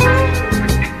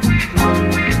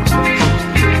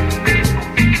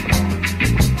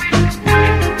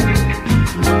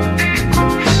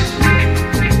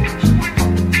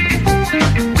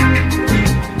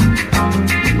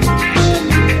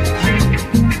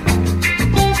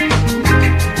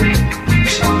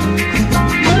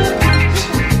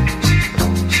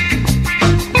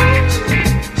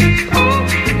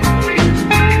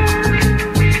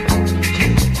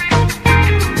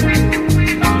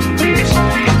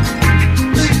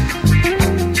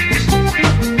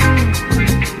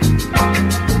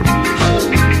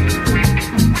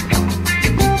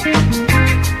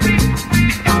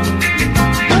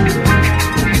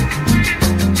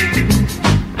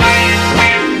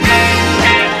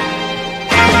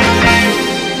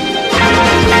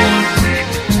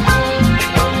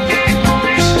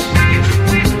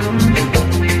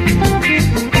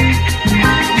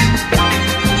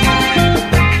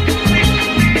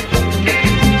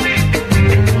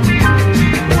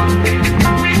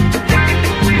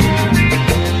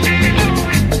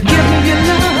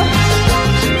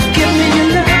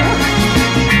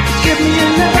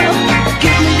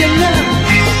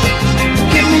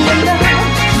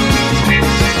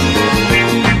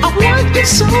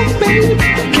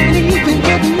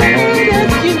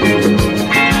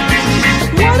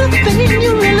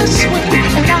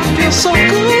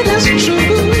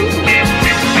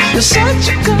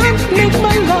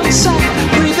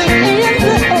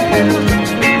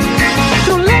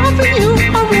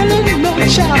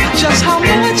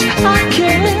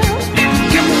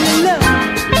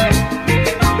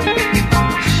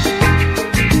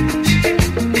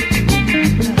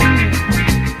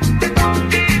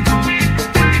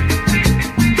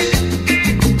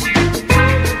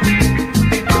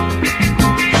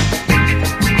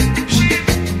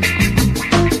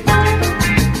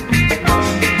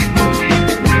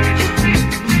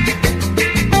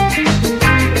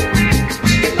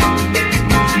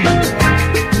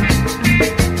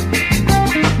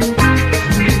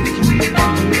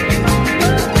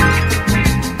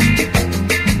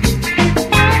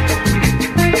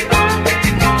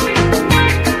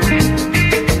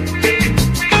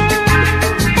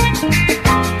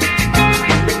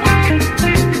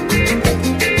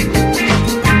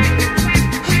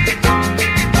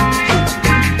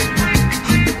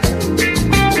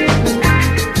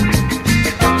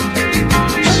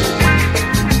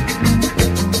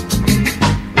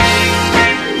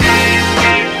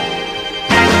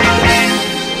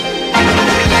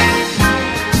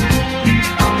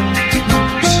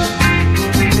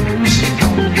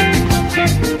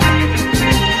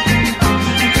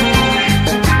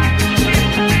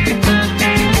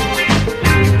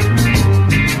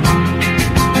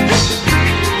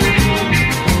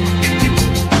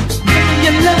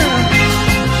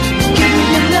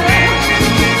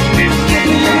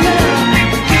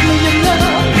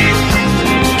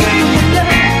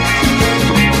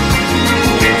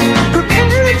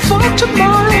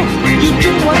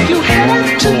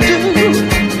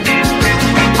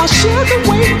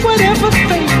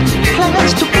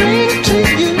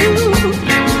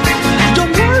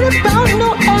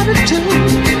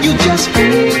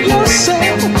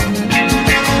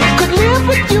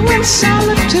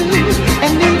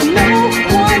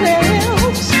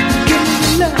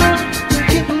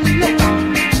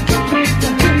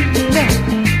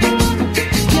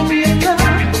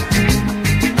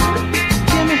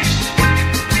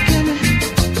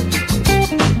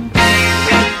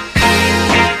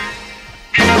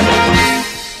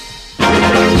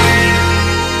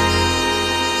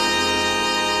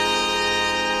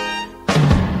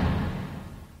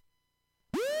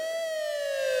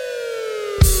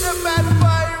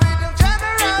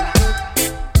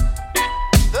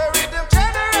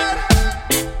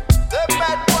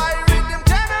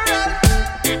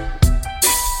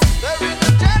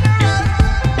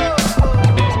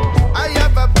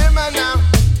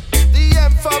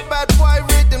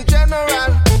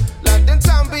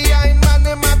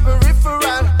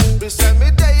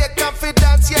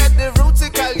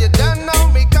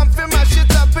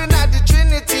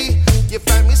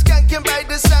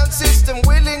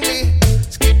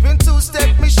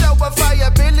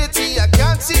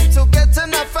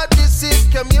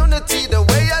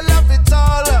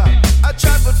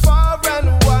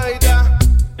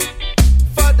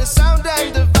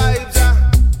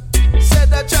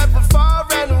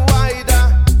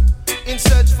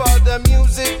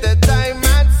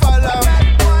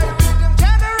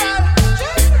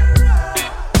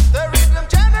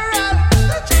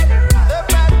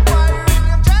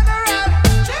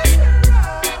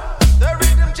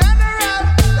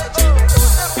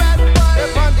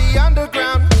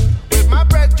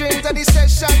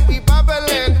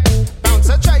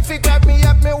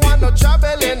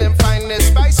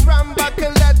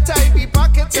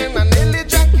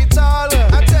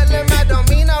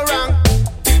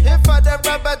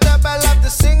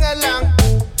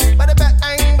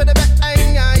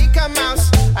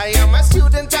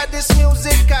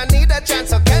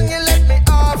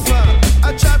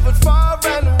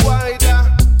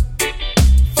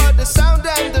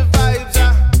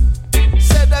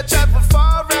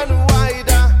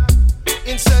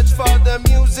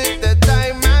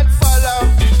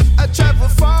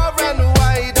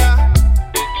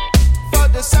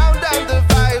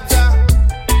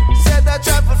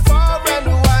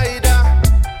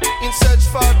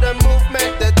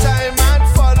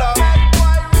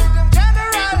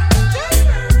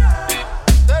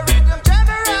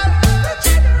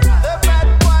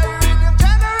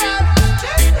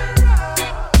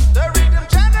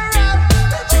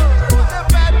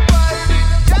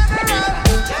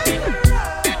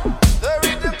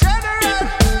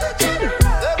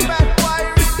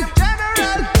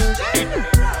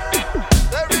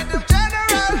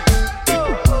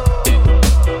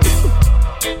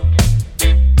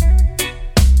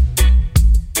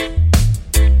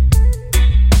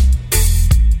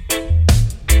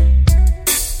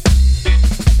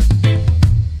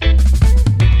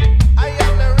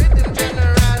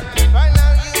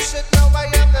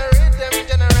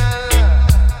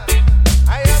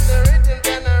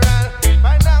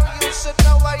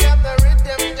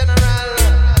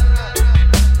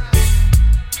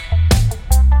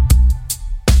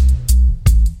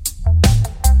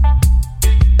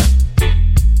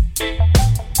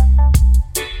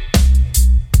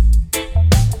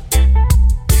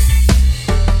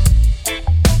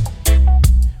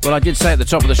 Well, I did say at the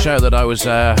top of the show that I was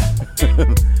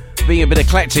being a bit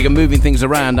eclectic and moving things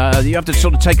around. You have to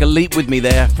sort of take a leap with me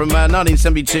there. From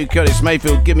 1972, Curtis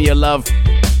Mayfield, Give Me Your Love,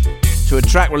 to a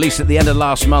track released at the end of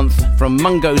last month from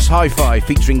Mungo's Hi-Fi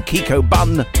featuring Kiko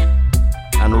Bun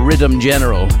and Rhythm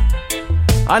General.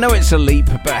 I know it's a leap,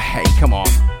 but hey, come on.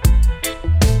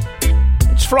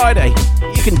 It's Friday.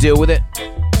 You can deal with it.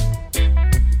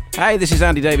 Hey, this is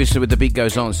Andy Davies with The Beat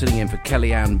Goes On, sitting in for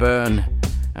Kellyanne Byrne.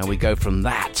 And we go from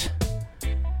that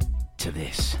to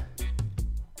this.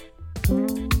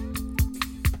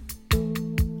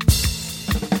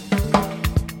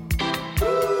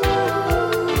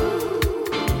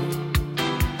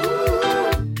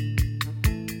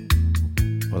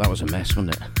 Well, that was a mess,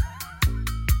 wasn't it?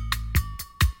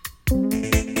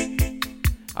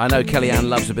 I know Kellyanne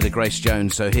loves a bit of Grace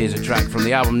Jones, so here's a track from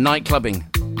the album Night Clubbing.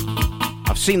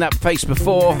 I've seen that face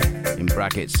before, in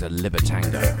brackets, a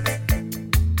Libertango.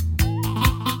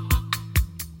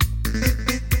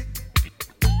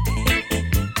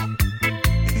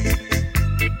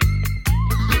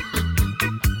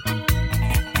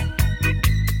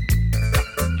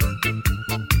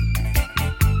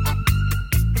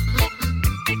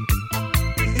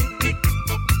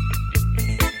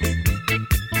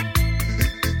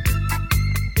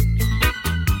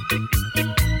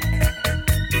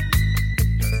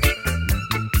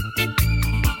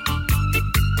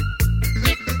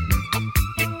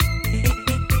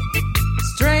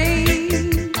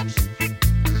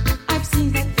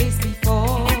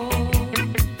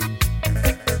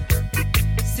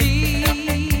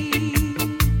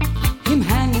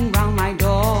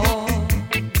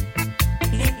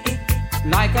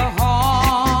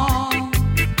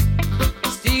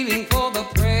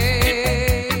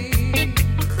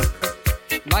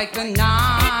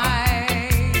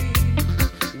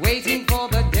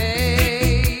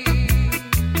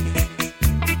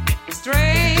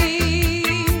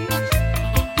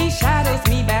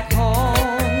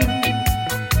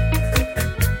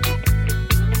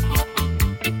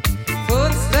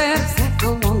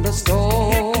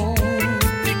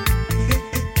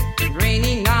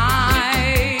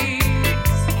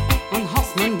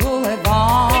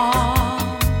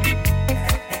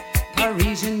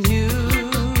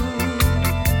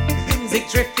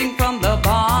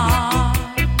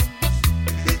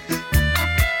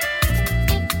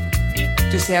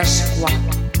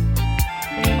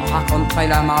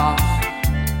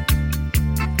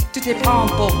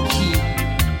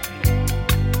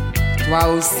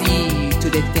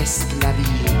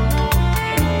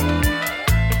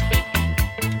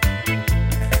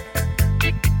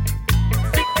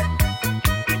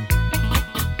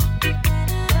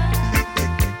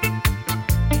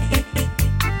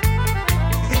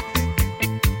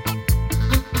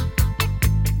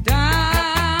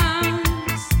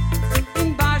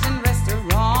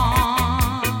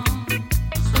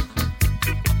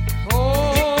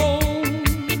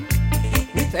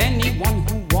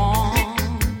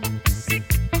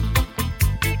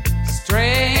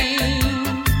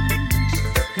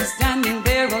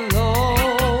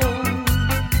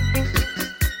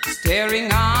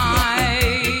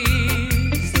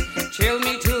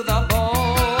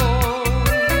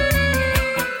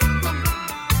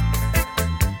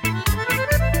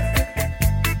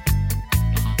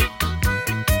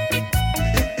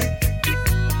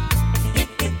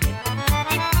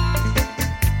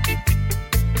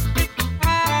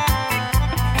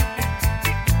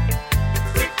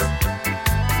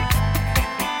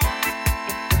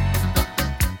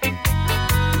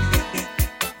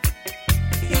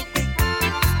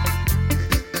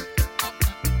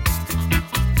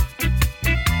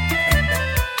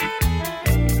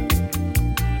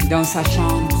 Dans sa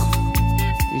chambre,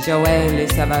 Joël et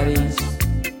sa valise.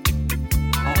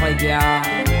 On regarde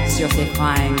sur ses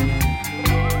fringues,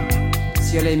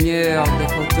 sur les murs des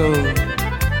photos,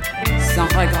 sans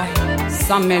regret,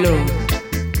 sans mélo.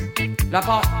 La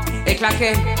porte est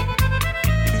claquée,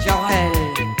 Joël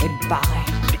est barré.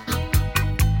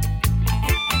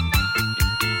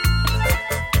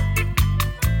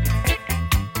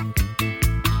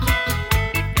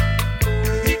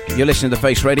 You're listening to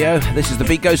Face Radio. This is The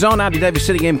Beat Goes On. Andy Davies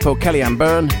sitting in for Kellyanne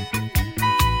Byrne.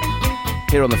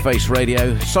 Here on the Face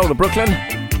Radio, Soul of Brooklyn.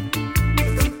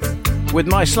 With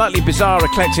my slightly bizarre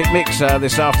eclectic mix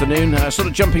this afternoon, sort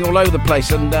of jumping all over the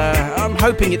place, and I'm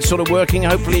hoping it's sort of working.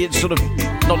 Hopefully it's sort of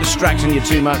not distracting you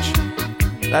too much.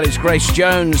 That is Grace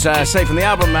Jones, say from the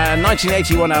album,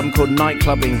 1981 album called Night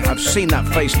Clubbing. I've seen that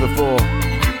face before.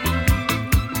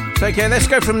 So okay, let's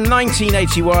go from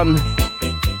 1981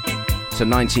 to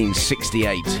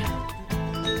 1968.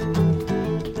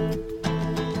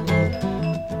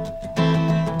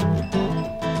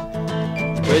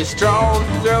 We strolled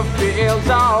through fields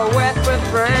all wet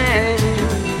with rain,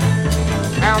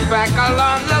 and back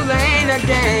along the lane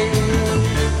again.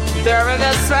 There in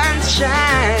the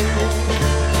sunshine,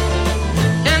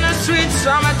 in the sweet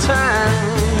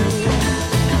summertime,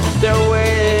 the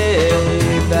way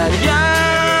that young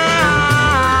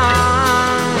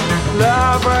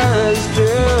lovers do.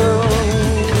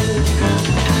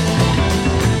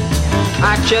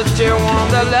 I kissed you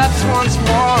on the lips once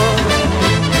more,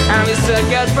 and we said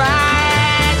goodbye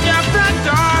at your front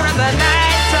door in the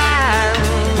night time.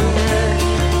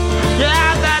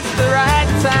 Yeah, that's the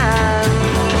right time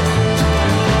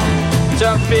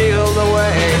to feel the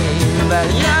way that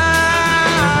young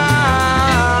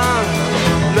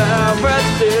lovers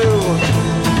do.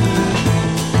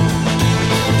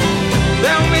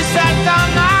 Then we sat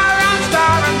down our own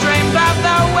star and dreamed of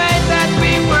the way that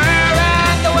we were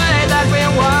and the way that we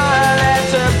wanted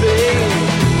to be.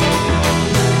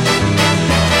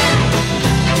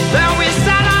 Then we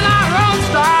sat on our own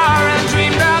star and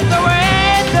dreamed of the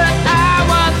way that I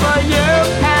was for you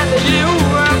and that you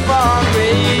were for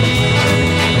me.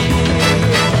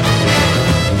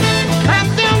 And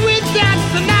then we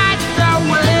danced the night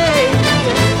away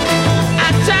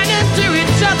and turned into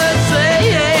each other,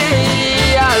 say,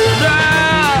 I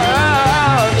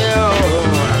love you,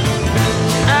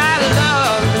 I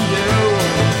love you,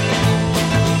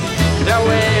 the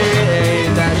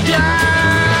way that young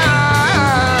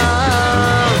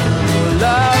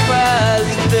lovers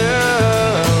do.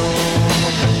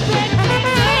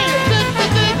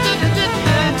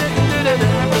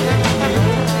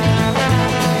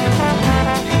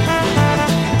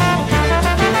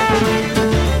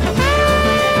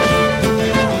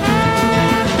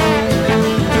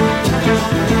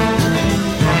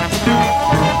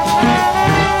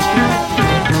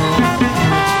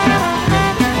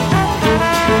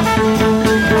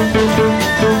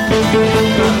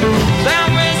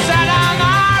 Then we sat on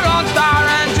our own star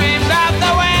and dreamed of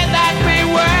the way that we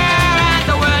were and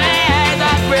the way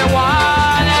that we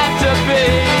wanted to be.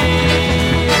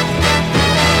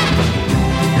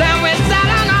 Then we sat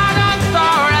on our own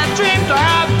star and dreamed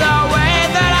of the way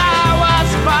that I was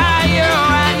for you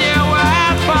and you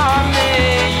were for me.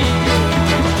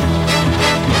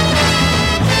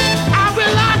 I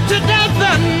will love to dance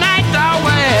the night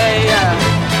away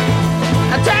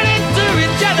and turn into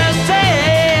each other,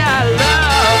 say I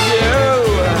love you,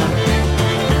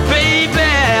 baby, I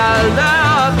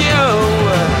love you,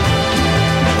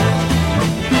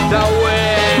 the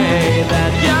way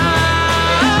that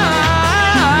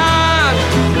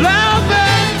young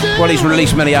lovers do. Well, he's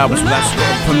released many albums, but that's,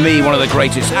 for me, one of the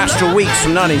greatest. Astral Weeks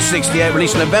from 1968,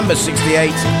 released November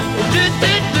 68.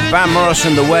 Van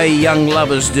Morrison, The Way Young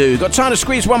Lovers Do. Got time to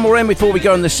squeeze one more in before we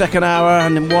go in the second hour,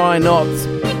 and then why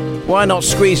not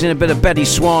squeeze in a bit of Betty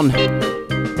Swan?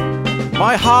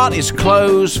 My heart is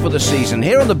closed for the season.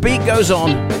 Here on The Beat Goes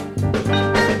On.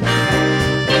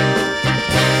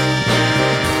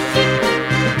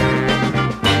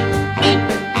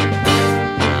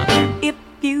 If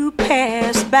you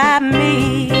pass by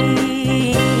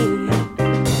me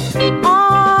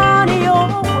on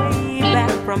your way back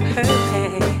from her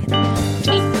head,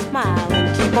 just smile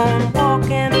and keep on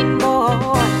walking, boy.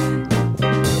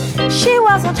 She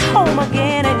wasn't home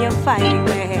again and you're fighting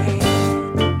mad.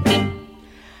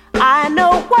 I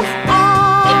know what's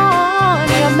on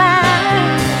your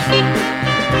mind.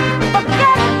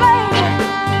 Forget it, baby,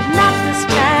 not this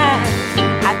time.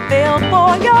 I fell for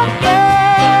your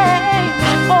game,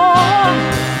 oh,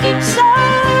 so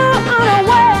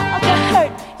unaware of the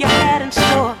hurt you had in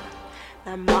store.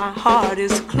 Now my heart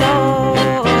is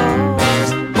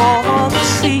closed for the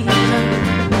season.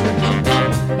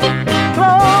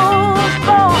 Closed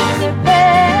for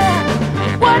repair.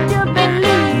 What you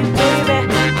believe, baby,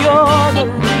 you're the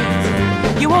reason.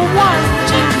 You were one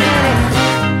too many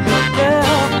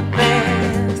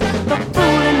girlfriends. The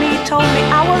fool in me told me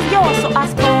I was yours, so I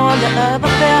scorned the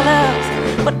other fellas.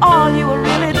 But all you were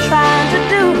really trying to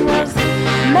do was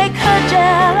make her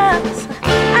jealous.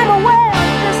 I'm aware of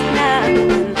this now.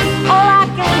 All I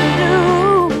can do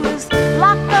is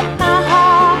lock up my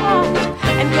heart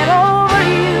and get over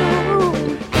you.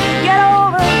 Get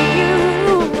over you.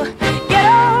 Get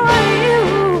over you.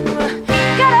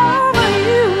 Get over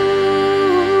you.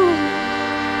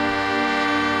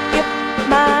 If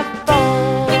my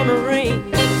phone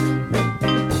rings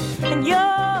and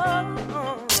you're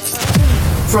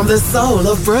From the soul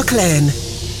of Brooklyn,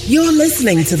 you're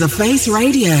listening to The Face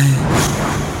Radio.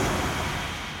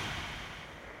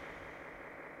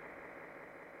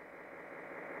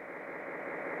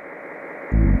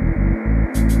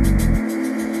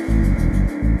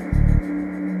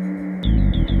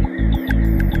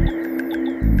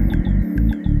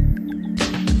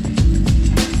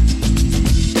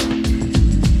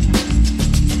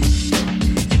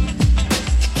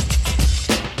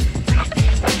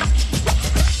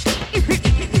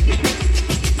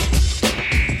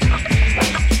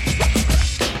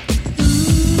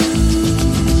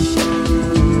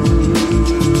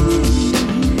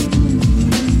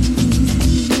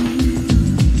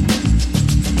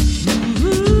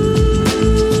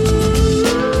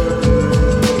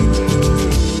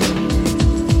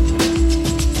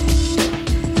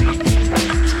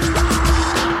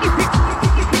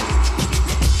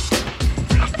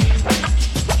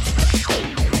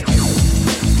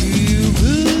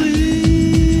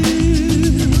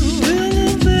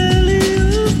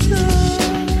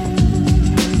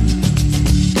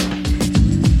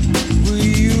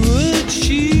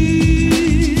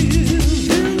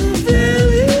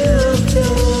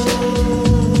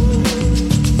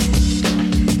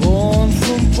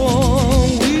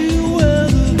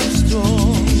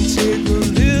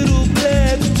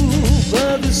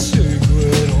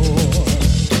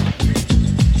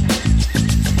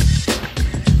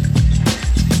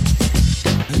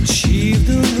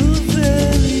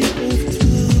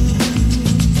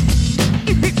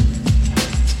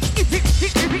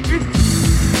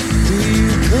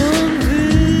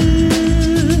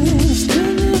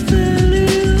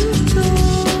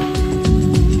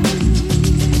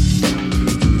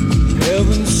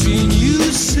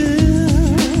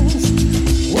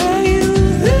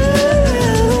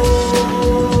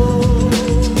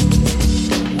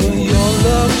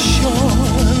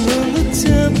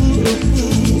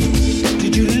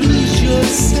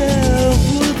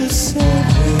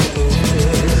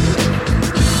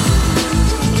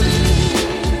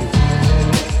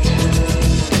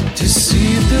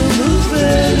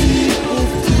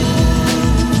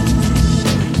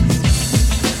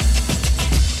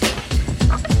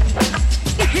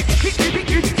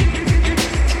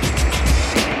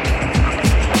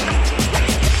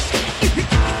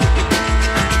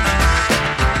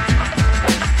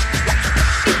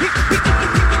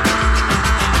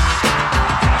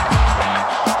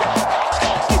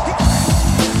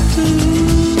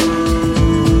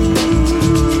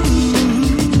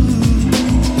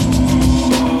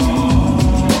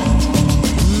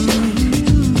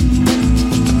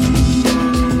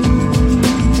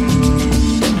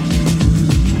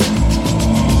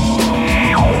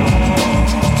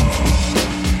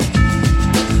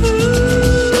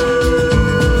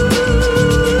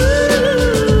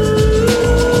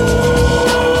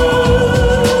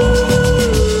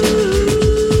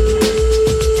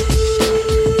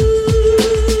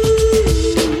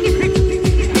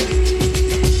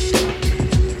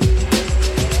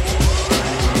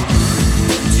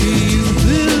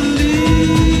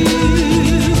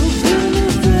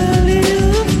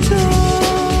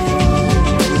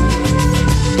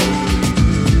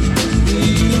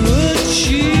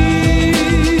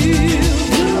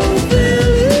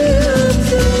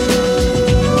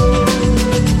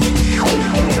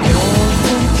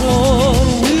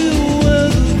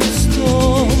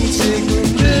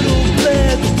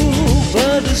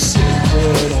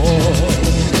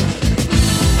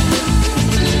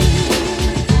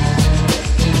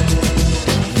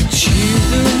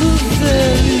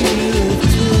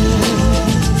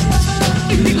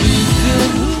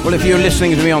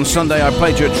 listening to me on Sunday, I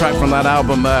played you a track from that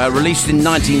album released in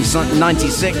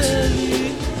 1996.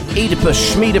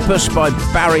 Oedipus Schmiedipus by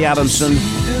Barry Adamson.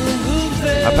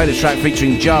 I played a track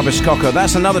featuring Jarvis Cocker.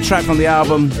 That's another track from the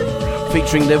album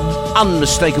featuring the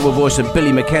unmistakable voice of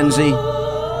Billy Mackenzie.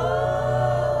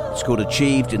 It's called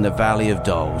Achieved in the Valley of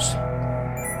Dolls.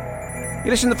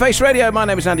 You listen to Face Radio. My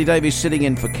name is Andy Davies, sitting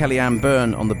in for Kellyanne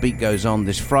Byrne on The Beat Goes On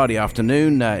this Friday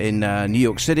afternoon in New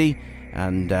York City.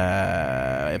 And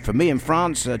for me in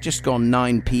France, just gone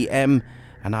 9 p.m.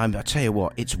 And I tell you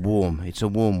what, it's warm. It's a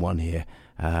warm one here.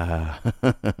 Oh,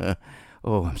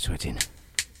 I'm sweating.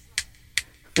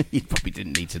 You probably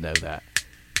didn't need to know that.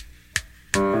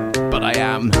 But I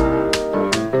am.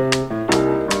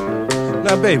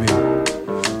 Now, baby,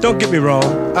 don't get me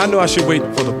wrong. I know I should wait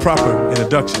for the proper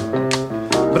introduction.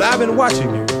 But I've been watching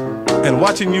you, and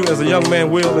watching you as a young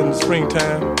man will in the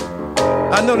springtime.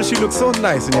 I notice you look so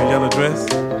nice in your yellow dress.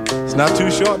 It's not too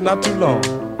short, not too long.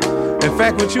 In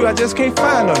fact, with you, I just can't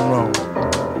find nothing wrong.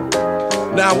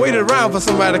 Now, I waited around for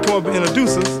somebody to come up and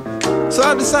introduce us, so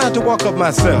I decided to walk up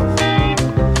myself.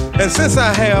 And since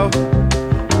I have...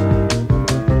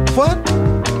 What?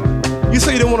 You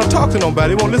say you don't want to talk to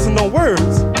nobody, you won't listen to no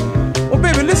words. Well,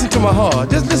 baby, listen to my heart.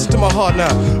 Just listen to my heart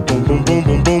now. Boom, boom, boom,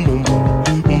 boom, boom, boom, boom.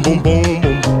 Boom, boom, boom,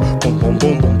 boom, boom, boom, boom,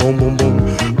 boom, boom, boom, boom,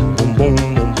 boom, boom,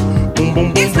 boom,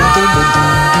 boom,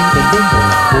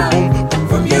 boom, boom,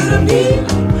 from you to me.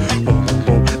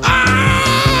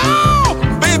 Oh,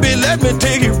 baby, let me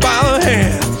take you by the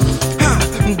hand.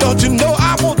 Don't you know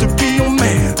I want to be your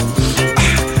man?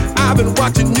 I've been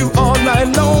watching you all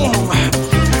night long.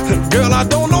 Girl, I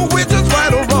don't know which is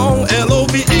right or wrong.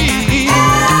 L-O-V-E,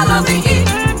 L-O-V-E,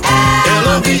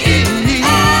 L-O-V-E,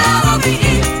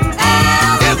 L-O-V-E.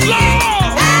 It's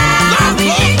love, love,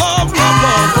 love, love,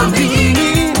 love from you to me.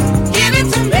 Give it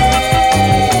to me.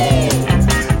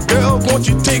 Girl, won't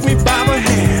you take me by the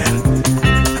hand?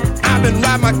 I've been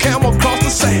riding my camel across the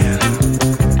sand.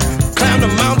 Climb the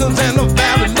mountains and the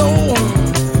valley low.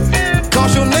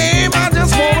 Cause your name I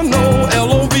just wanna know.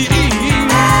 L-O-V-E,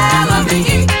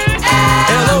 L-O-V-E,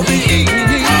 L-O-V-E,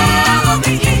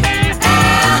 L-O-V-E.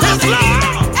 It's love,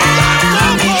 love,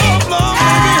 love, love,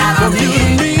 love, from you to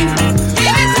me.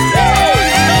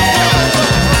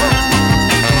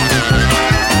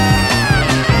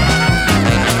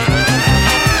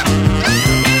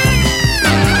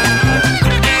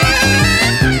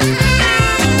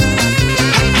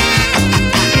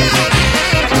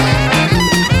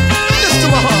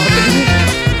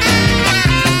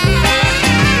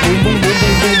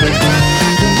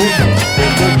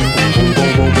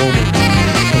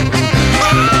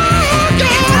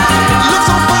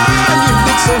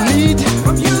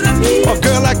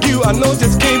 I know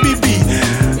just can't be beat.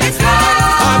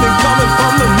 I've been coming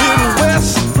from the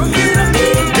Midwest.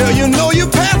 Girl, you know you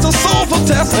passed a soulful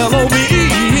test.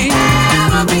 L-O-V-E,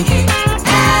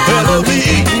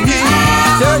 L-O-V-E,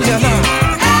 yeah, yeah, now.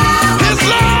 It's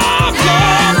love,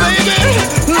 love, baby,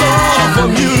 love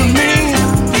from you to me.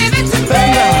 It's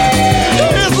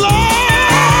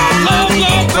love, love,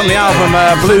 love. From the album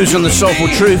Blues and the Soulful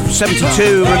Truth,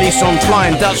 72, released on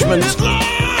Flying Dutchman.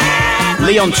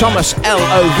 Leon Thomas,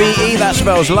 L-O-V-E, that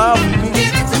spells love.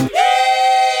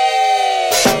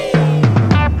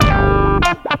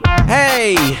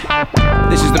 Hey,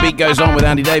 this is The Beat Goes On with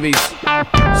Andy Davies.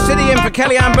 Sitting in for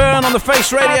Kellyanne Byrne on the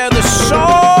Face Radio, the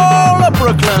soul of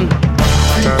Brooklyn.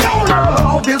 Your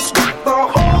love is like the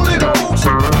Holy Ghost.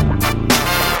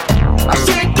 I'm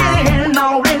shaking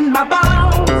all in my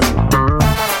bones.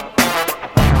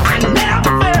 I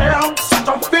never felt such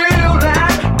a feeling.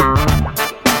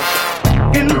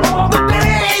 In all the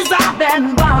days I've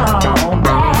been born,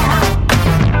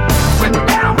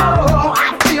 whenever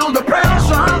I feel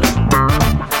depression,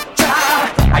 child,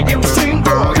 you seem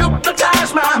to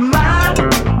hypnotize my mind.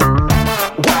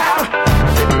 Well,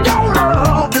 your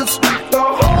love is like the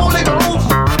Holy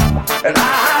Ghost, and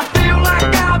I feel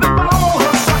like I've been born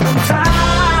a second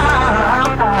time.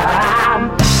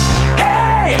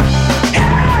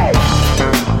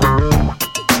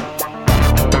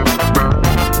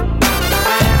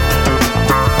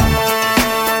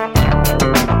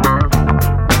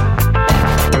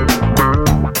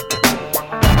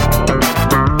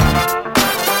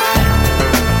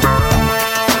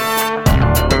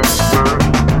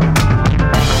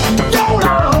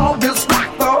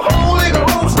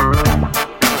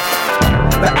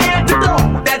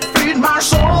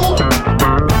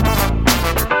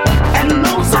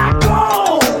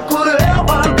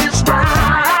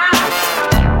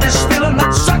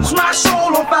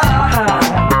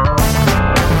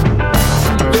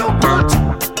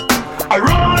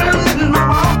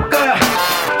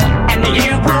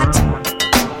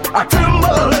 I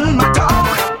tremble in my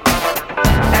talk,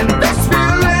 and this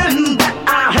feeling that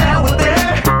I have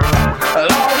within,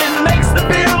 Lord, it makes me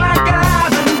feel like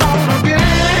I've been born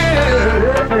again.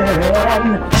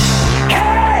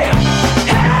 Hey,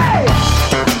 hey.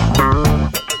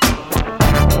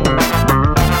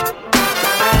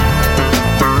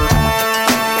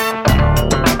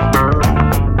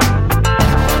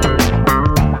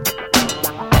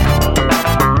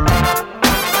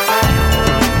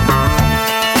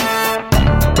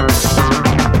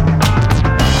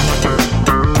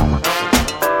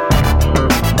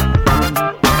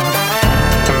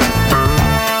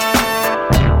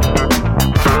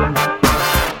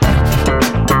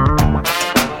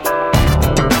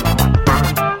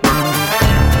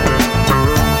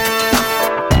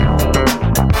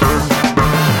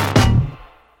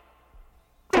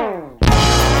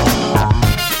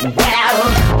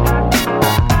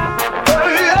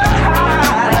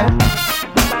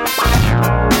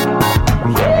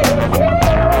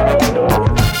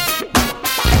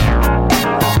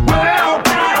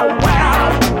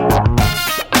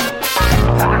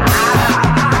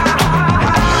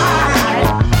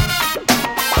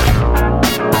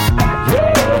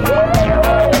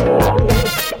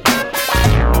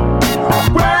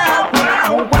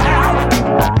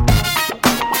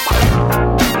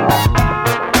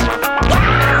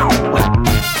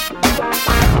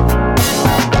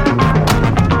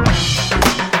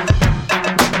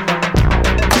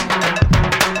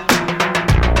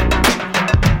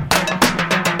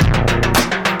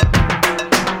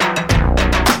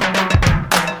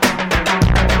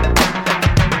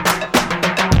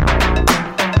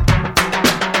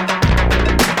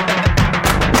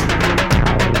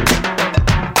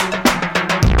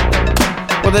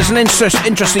 There's an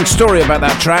interesting story about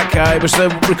that track. It was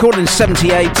recorded in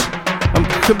 78 and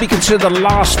could be considered the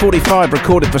last 45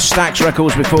 recorded for Stax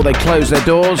Records before they closed their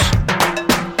doors.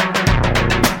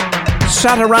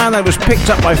 Sat around, it was picked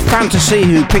up by Fantasy,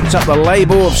 who picked up the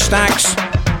label of Stax,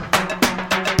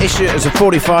 issued it as a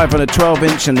 45 and a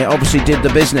 12-inch, and it obviously did the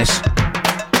business.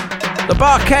 The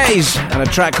Barkays and a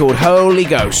track called Holy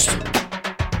Ghost.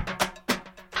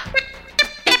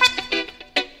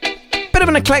 Bit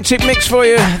of an eclectic mix for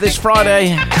you this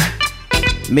Friday.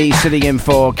 Me sitting in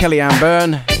for Kellyanne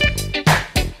Byrne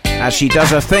as she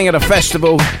does her thing at a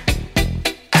festival.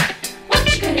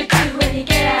 What you gonna do when you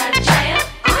get out of jail?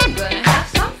 I'm gonna have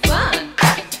some fun.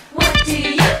 What do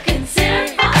you consider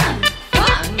fun?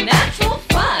 Fun, natural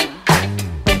fun.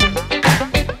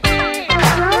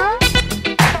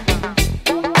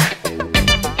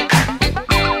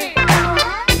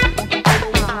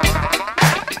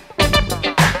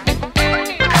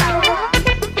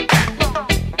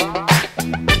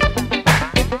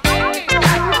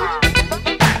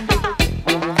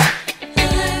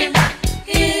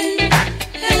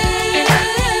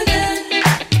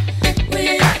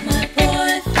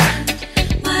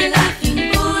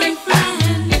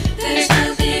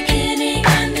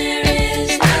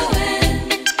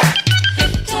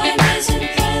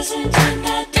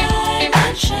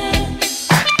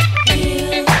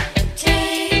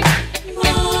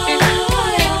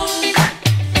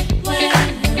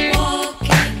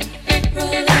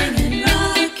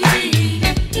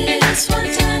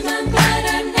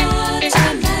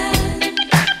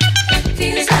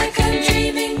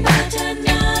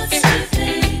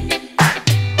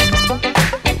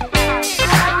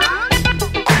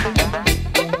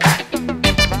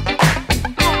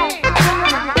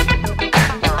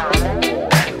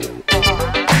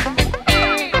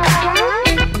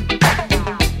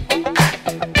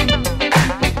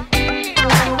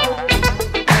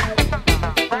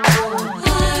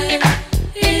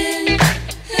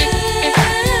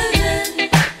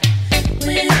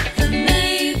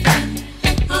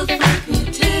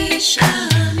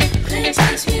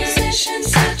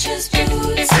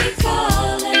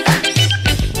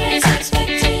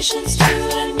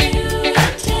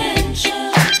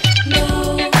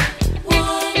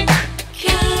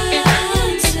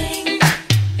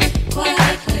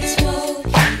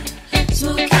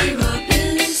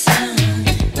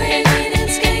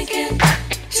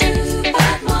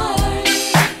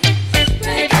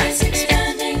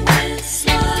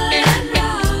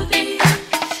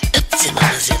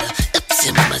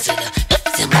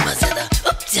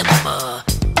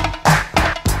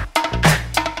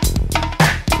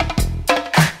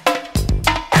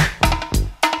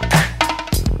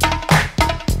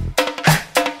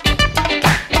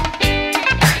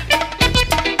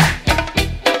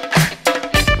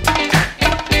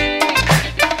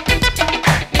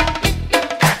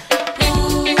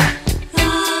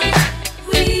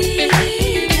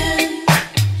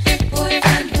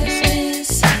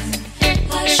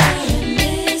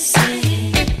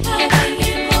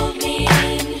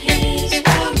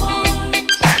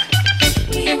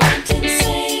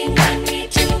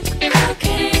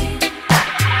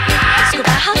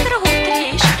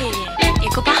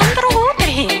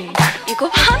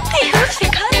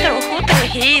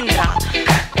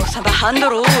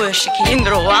 handrush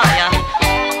kindruaya.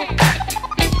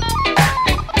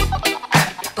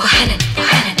 Bohanan,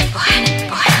 bohanan, bohanan,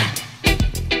 bohanan.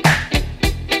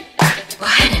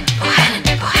 Bohanan, bohanan,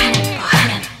 bohanan,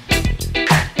 bohanan.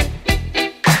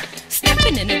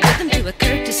 Stepping in a rhythm to a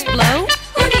Curtis blow.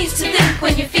 Who needs to think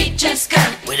when your feet just go?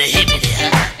 With a hippity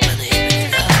hop, with a hippity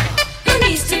hop. Who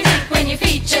needs to think when your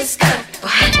feet just go?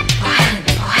 Bohanan, bohanan,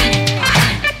 bohanan,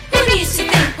 bohanan. Who needs to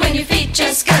think when your feet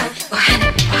just go?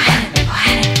 Bohanan, bohanan,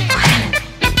 bohanan, bohanan.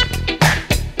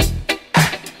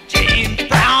 James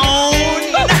Brown,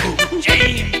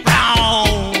 James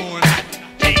Brown,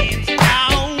 James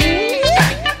Brown,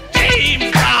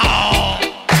 James Brown.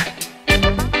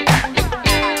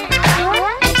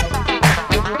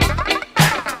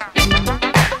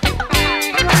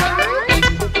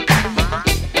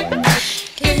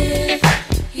 If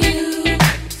you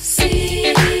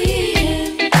see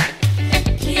him,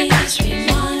 please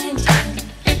remind him,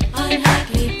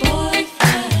 unhappy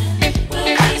boyfriend,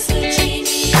 well, he's the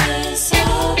genius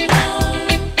of love.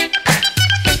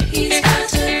 He's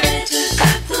got a better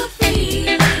depth of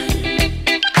feeling.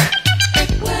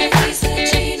 Well, he's the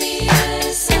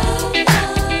genius of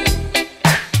love.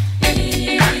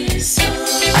 He's so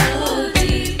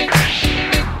deep.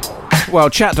 Well,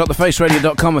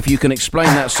 chat.thefaceradio.com if you can explain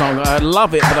that song. I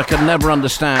love it, but I could never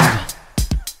understand.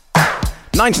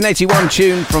 1981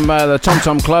 tune from the Tom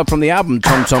Tom Club, from the album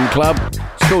Tom Tom Club.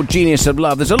 It's called Genius of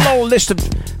Love. There's a long list of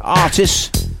artists.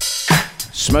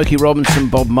 Smokey Robinson,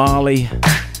 Bob Marley,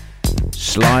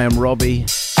 Sly and Robbie.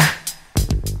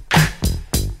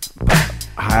 But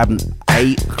I haven't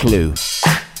a clue.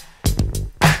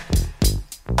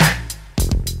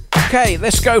 Okay,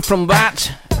 let's go from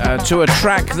that to a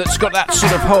track that's got that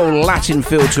sort of whole Latin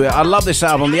feel to it. I love this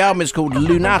album. The album is called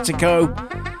Lunatico.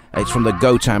 It's from the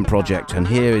Gotan Project, and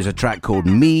here is a track called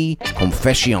Mi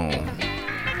Confession.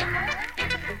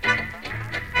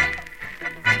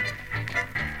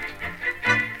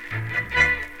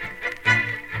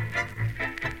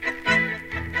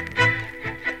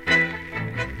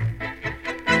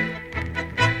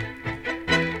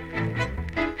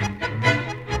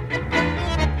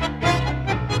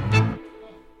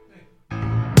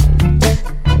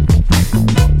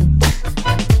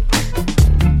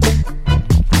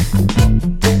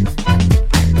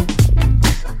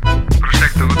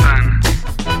 Proyecto Gotan.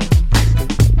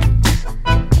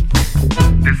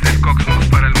 Desde el Cosmos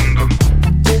para el mundo.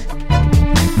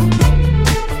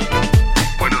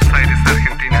 Buenos Aires,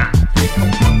 Argentina.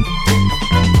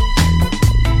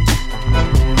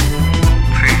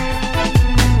 Sí,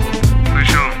 soy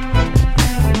yo.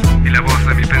 Y la voz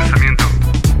de mi pensamiento.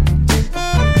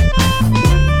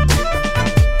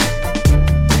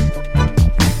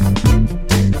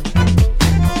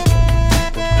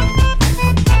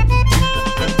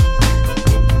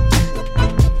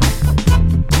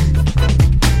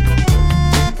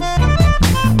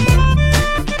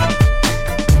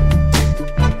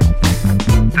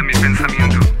 De mi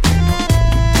pensamiento.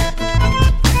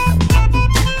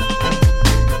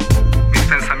 Mis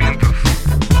pensamientos.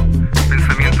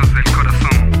 Pensamientos del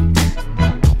corazón.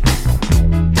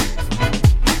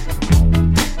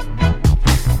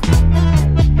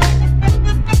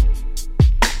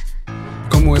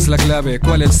 ¿Cómo es la clave?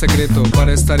 ¿Cuál el secreto?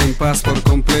 Para estar en paz por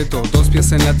completo. 2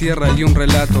 pies en la tierra y un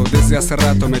relato. Desde hace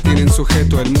rato me tienen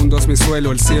sujeto. El mundo es mi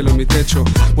suelo, el cielo mi techo.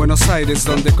 Buenos Aires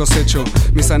donde cosecho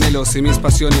mis anhelos y mis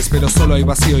pasiones, pero solo hay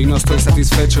vacío y no estoy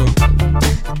satisfecho.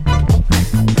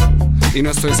 Y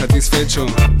no estoy satisfecho.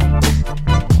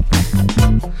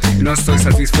 Y no estoy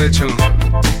satisfecho.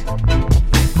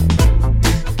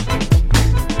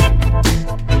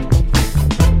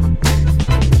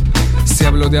 Si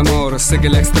hablo de amor, sé que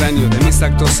la extraño. De mis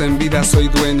actos en vida soy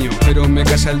dueño, pero me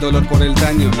calla el dolor por el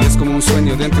daño. Y es como un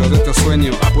sueño dentro de otro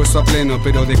sueño. Apuesto a pleno,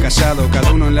 pero de callado.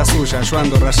 Cada uno en la suya, yo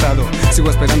ando rayado.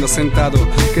 Sigo esperando sentado,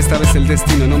 que esta vez el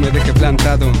destino no me deje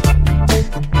plantado.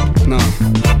 No,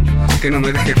 que no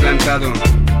me deje plantado.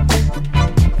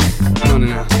 No,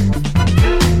 nena.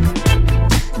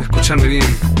 Escúchame bien.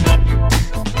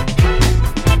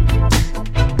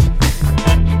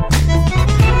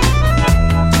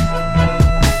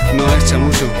 No es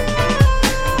chamullo.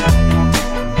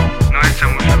 No es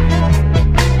chamullo.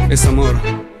 Es amor.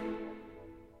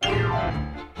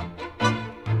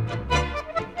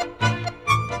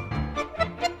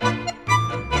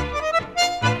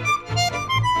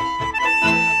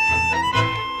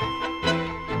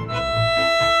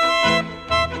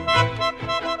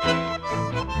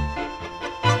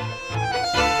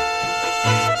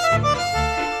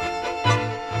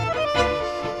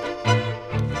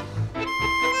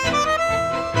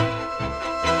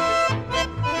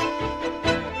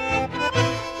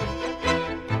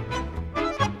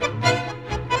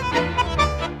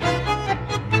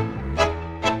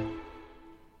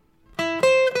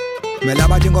 Me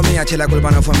la chingo mía, che, la culpa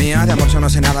no fue mía. De amor yo no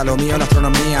sé nada, lo mío la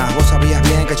astronomía. Vos sabías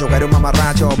bien que yo era un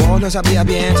mamarracho. Vos no sabías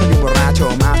bien, soy un borracho.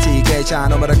 Más y que ya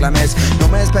no me reclames. No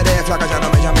me esperé, flaca, ya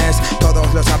no me llames.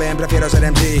 Todos lo saben, prefiero ser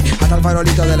MC. Hasta el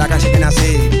farolito de la calle que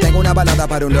nací. Tengo una balada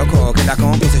para un loco. Que la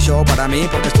confiese yo para mí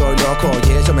porque estoy loco.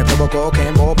 Y eso me provocó que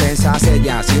en vos pensase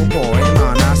ya. Si un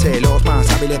poema nace, los más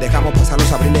hábiles dejamos pasar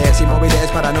los abriles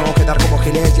inmóviles para no quedar como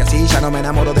giles. Y así ya no me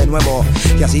enamoro de nuevo.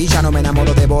 Y así ya no me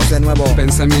enamoro de vos de nuevo.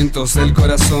 Pensamientos del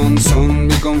corazón son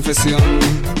mi confesión.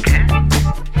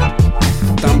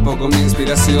 Tampoco mi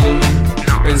inspiración.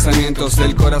 Pensamientos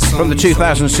del corazón. From the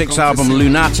 2006 album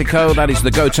Lunatico, that is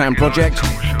the Gotan Project.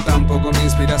 Tampoco mi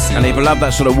inspiración. And if you love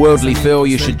that sort of worldly feel,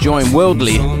 you should join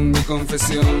Worldly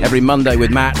every Monday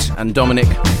with Matt and Dominic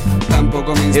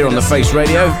here on the Face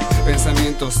Radio.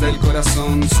 Pensamientos del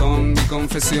corazón son mi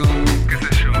confesión.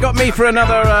 Got me for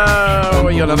another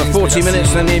 40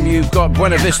 minutes, and then you've got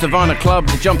Buena Vista Vinyl Club,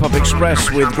 the Jump Up Express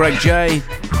with Greg J,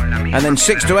 and then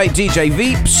 6 to 8 DJ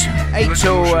Veeps, 8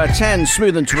 till 10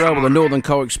 Smooth and Terrell with the Northern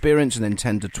Coal Experience, and then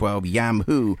 10 to 12 Yam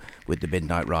Who with the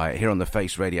Midnight Riot here on the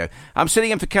Face Radio. I'm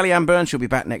sitting in for Kellyanne Byrne. She'll be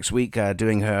back next week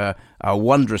doing her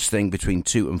wondrous thing between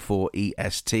 2 and 4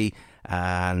 EST,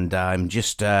 and I'm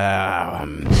just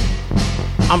I'm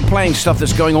playing stuff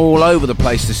that's going all over the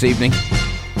place this evening.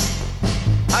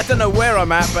 I don't know where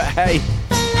I'm at, but hey.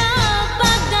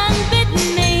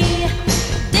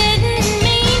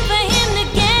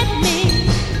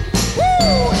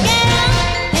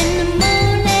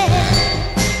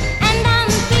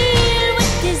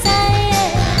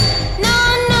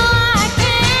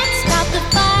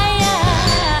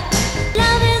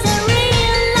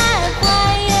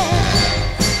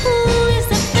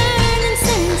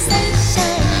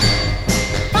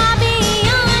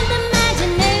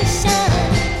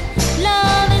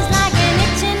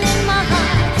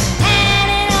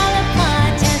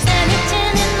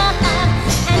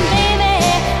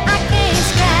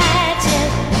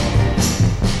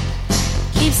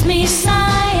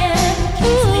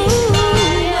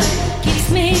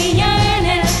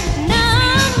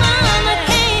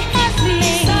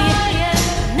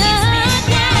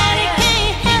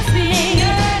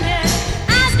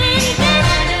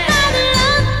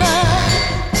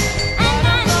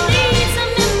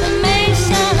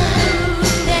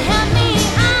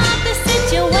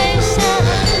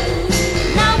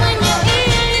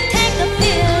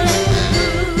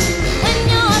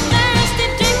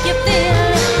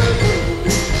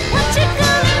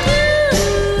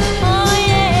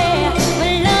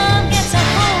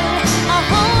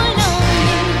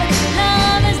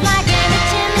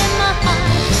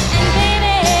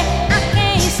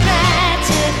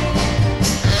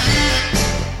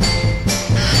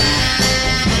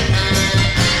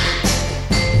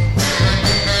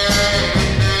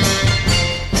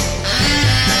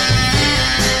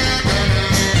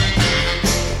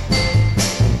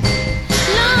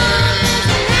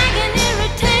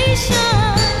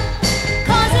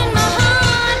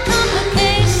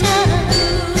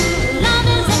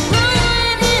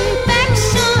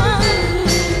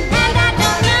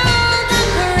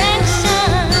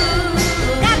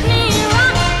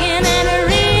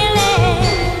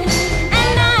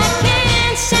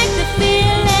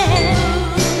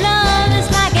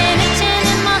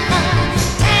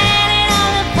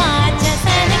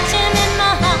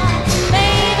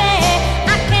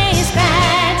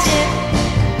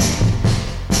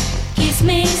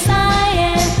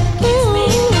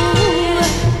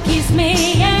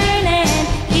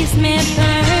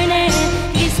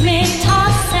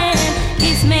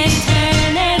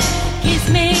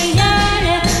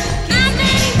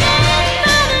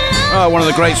 One of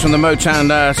the greats from the Motown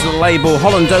label,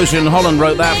 Holland Dozier and Holland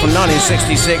wrote that from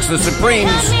 1966. The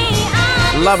Supremes,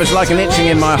 Love Is Like an Itching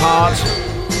in My Heart.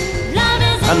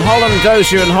 And Holland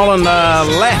Dozier and Holland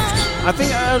left, I think,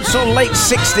 sort of late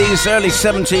 60s, early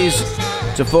 70s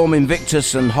to form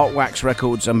Invictus and Hot Wax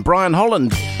Records. And Brian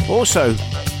Holland also,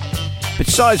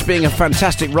 besides being a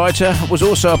fantastic writer, was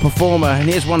also a performer. And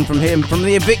here's one from him, from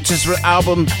the Invictus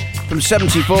album from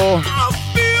 74.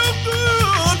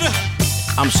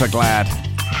 I'm so glad.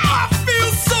 I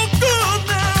feel so good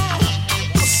now.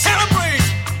 Celebrate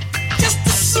just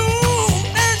as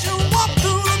soon as you walk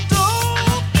through the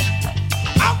door.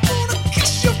 I wanna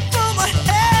kiss you from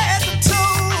head to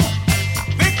toe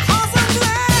because I'm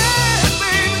glad,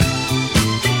 baby,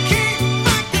 you came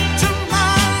back into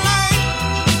my life.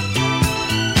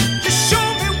 You show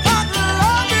me what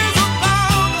love is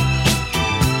about,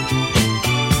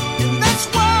 and that's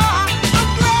why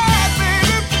I'm glad,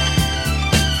 baby.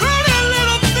 Pretty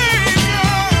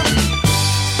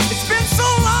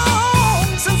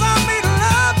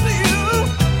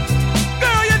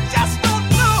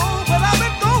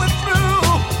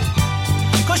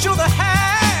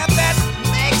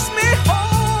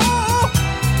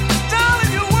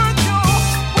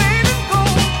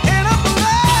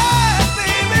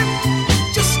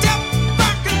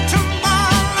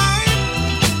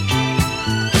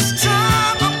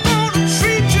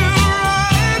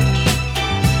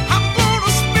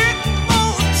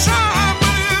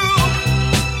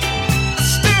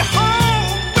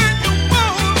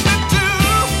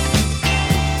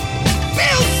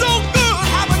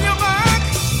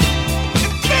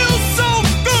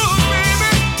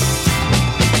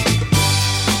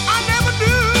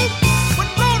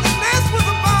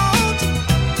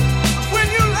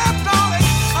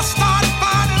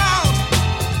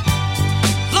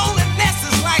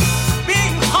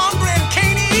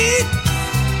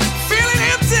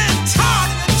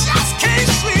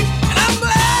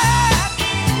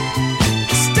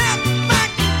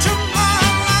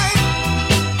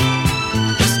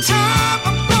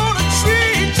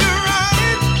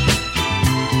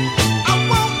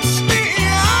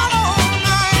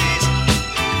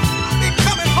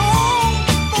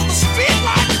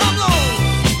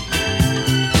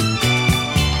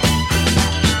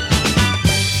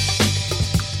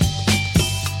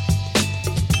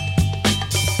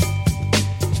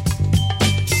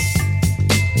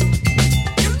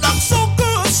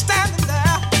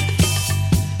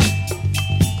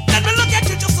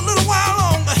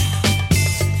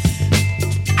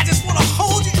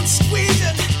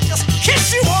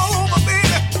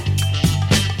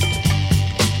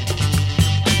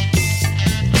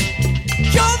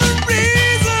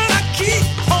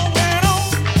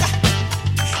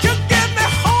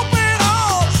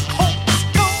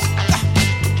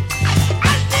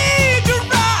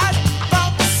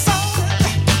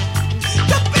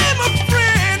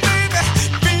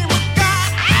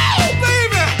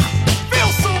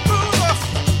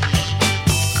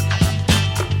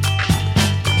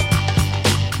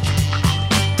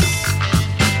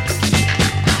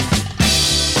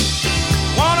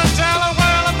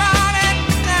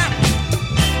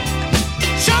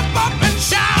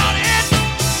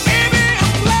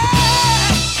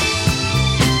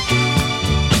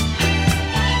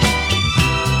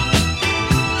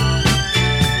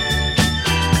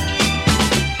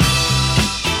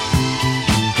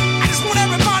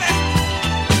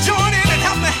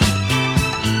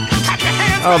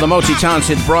Oh, the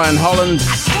multi-talented Brian Holland.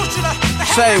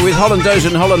 Say, with Holland Dozer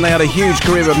and Holland, they had a huge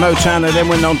career at Motown. They then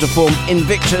went on to form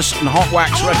Invictus and Hot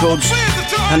Wax Records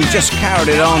and just carried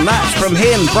it on. That's from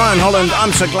him, Brian Holland,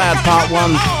 I'm So Glad, Part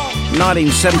 1,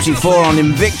 1974 on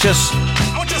Invictus.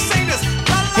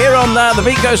 Here on The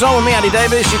Beat Goes On with me, Andy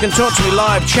Davies. You can talk to me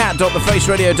live,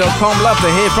 chat.thefaceradio.com. Love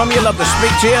to hear from you, love to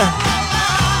speak to you.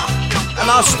 And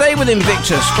I'll stay with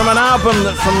Invictus from an album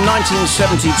from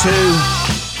 1972.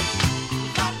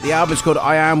 The album's called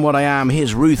I Am What I Am.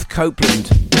 Here's Ruth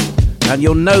Copeland. And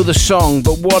you'll know the song,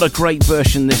 but what a great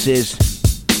version this is.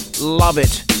 Love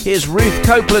it. Here's Ruth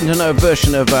Copeland and her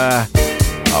version of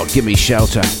Oh, Give Me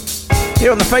Shelter.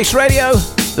 Here on The Face Radio,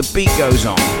 The Beat Goes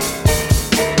On.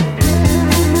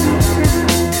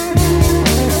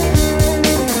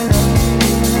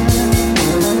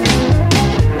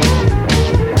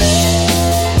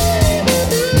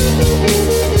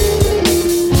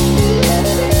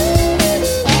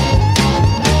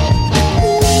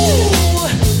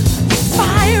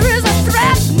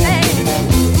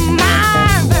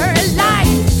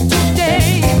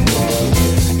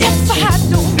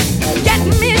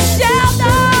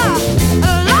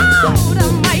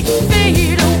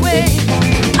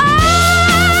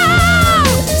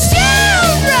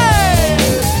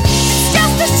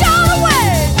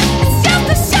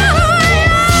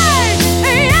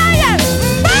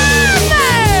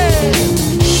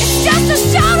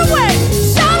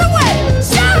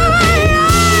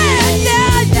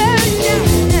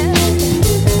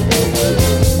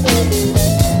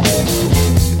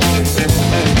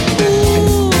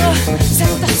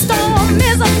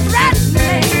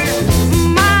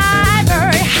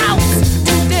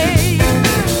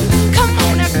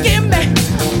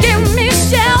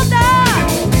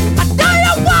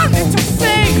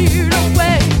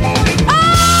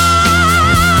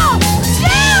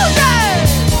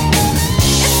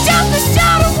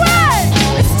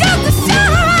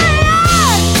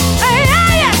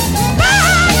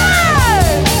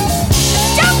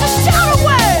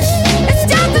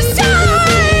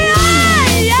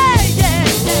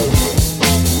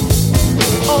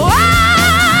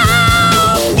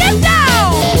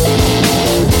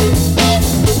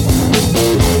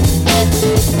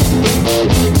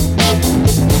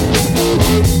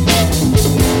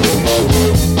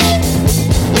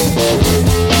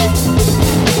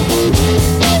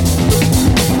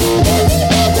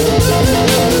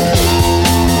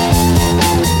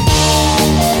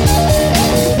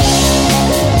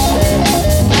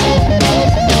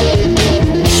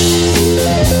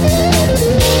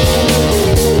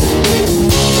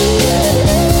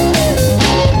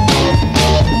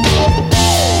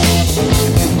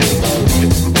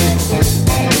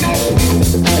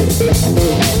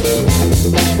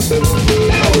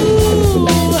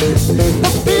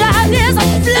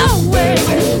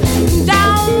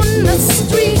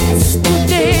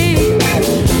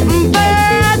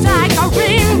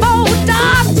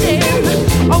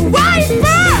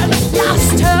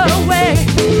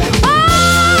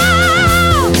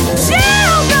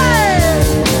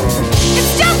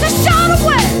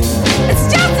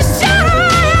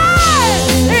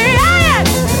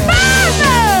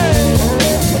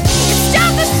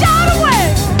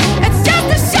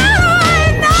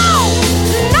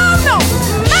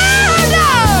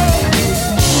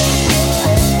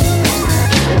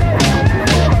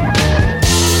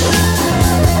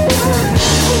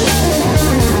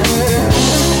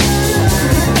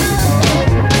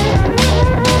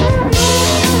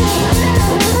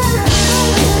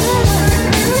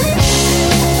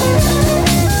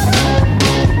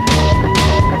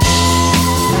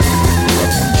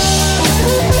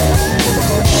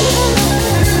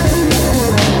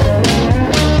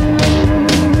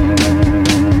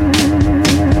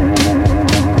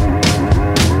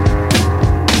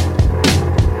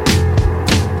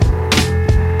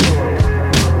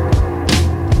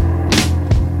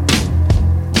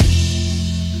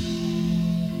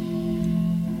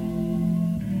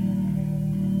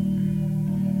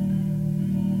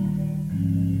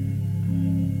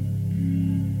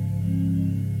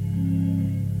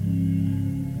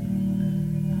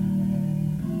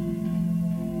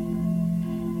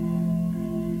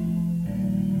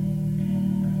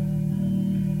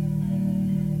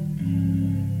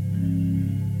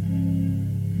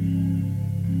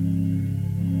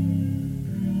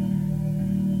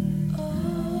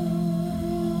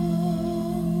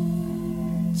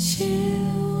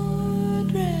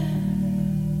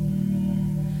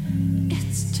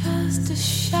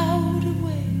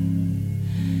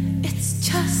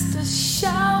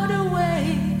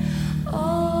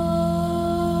 Oh,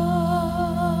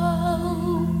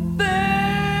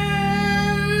 baby.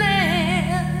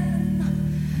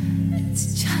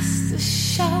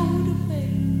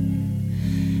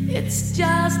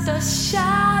 just a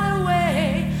shot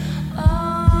away. Oh,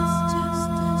 it's just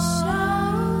a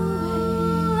shot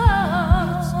away.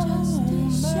 It's just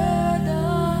a murder,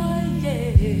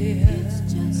 yeah. It's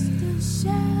just a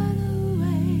shot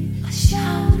away. A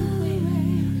shout away.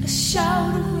 A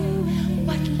shout away.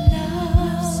 What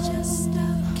love's just a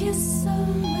kiss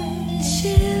away.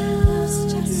 Chills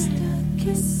just a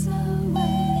kiss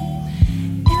away.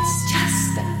 It's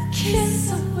just a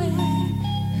kiss away.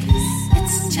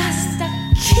 It's just a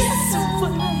kiss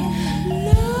away.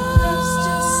 Love's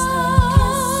just a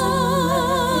kiss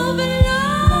away.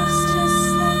 Love's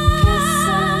just a kiss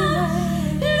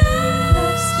away.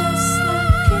 Love's just a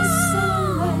kiss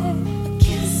away. A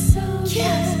kiss away.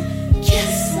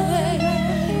 Kiss away.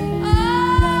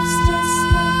 Love's just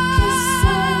a kiss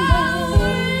away.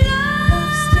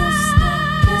 Love's just a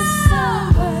kiss away.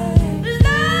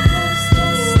 Love's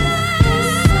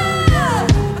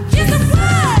just a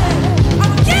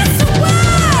kiss away.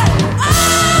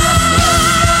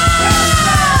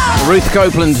 Ruth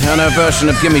Copeland and her version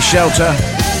of Gimme Shelter.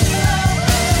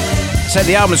 Said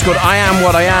the album is called I Am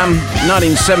What I Am,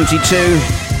 1972.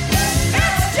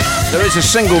 There is a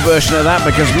single version of that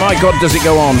because my God does it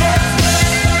go on.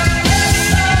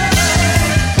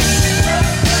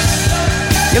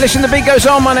 You listen, the beat goes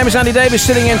on. My name is Andy Davies,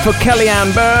 sitting in for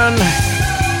Kellyanne Byrne.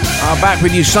 I'm back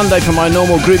with you Sunday for my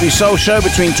normal Groovy Soul show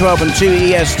between 12 and 2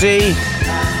 EST.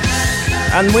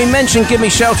 And we mentioned Give Me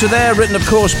Shelter there, written of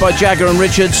course by Jagger and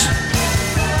Richards.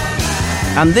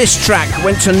 And this track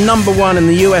went to number 1 in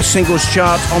the US singles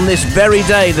chart on this very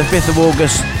day, the 5th of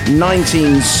August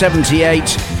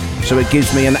 1978. So it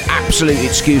gives me an absolute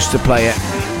excuse to play it.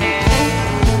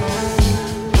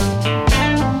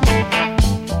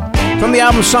 From the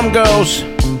album Some Girls.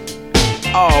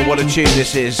 Oh, what a tune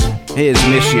this is. Here's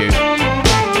Miss You.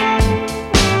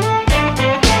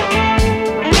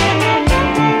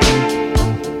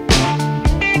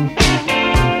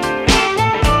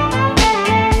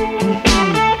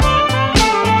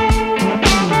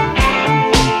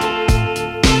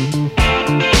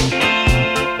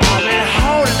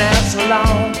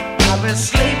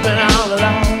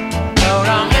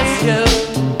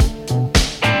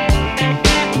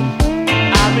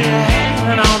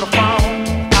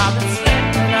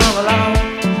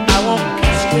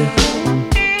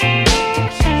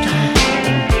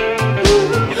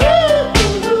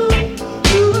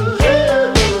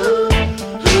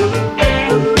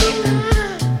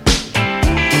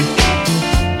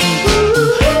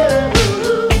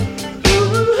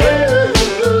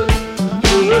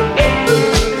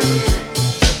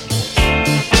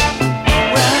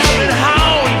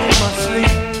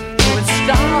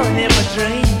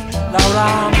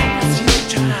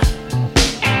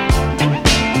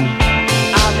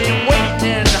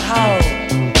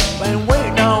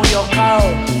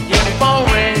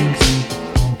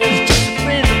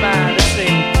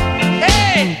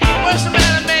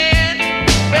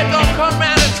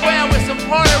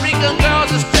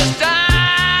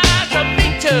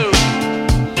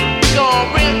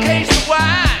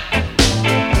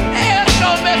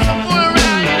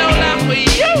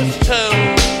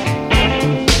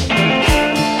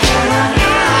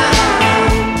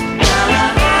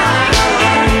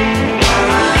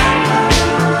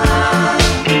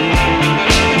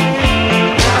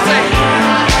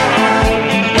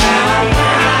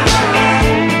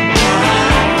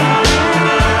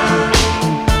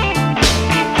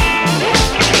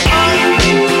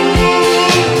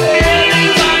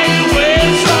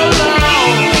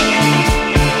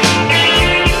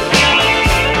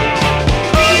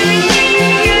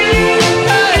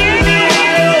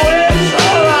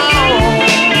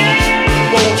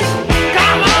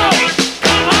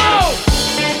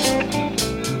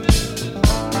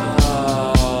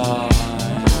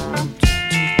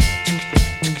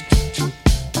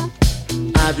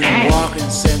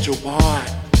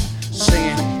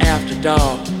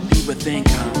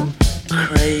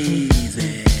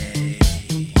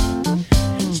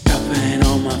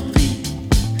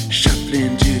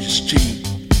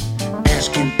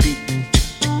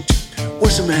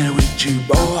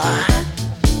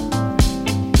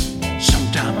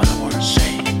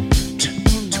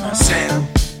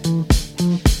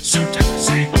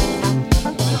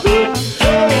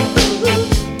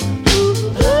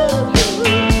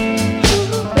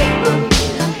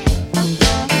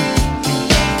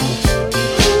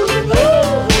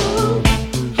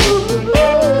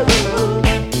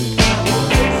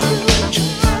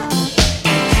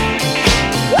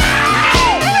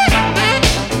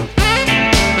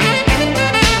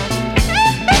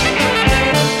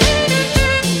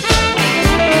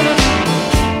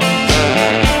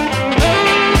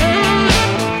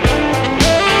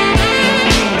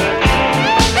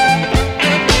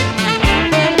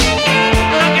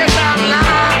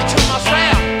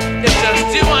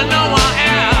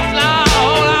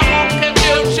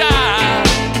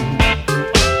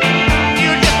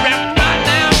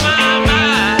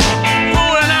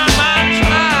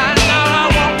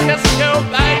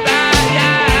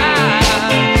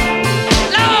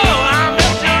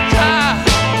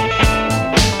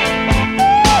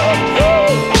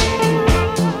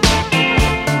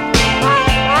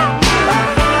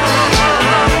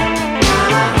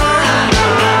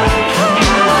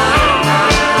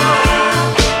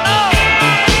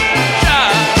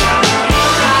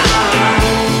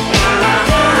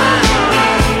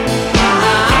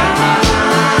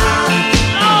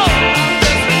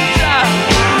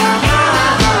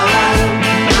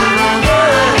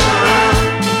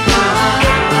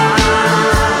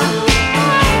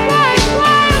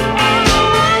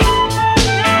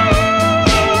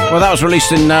 that was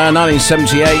released in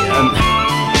 1978, and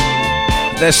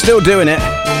they're still doing it.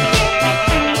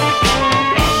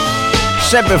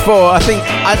 Said before,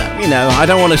 I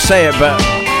don't want to say it, but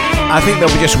I think they'll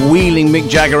be just wheeling Mick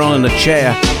Jagger on in a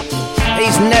chair.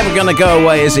 He's never going to go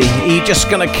away, is he? He's just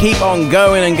going to keep on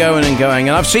going and going and going.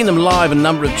 And I've seen them live a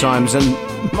number of times, and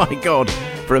my God,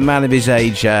 for a man of his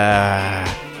age,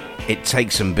 it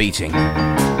takes some beating.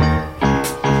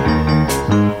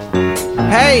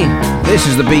 Hey, this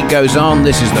is The Beat Goes On.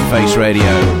 This is The Face Radio.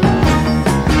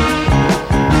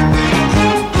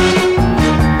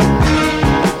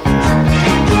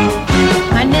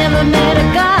 I never met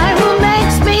a guy who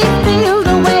makes me feel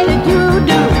the way that you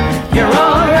do. You're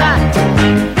alright.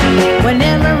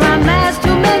 Whenever I'm asked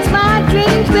who makes my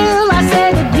dreams real, I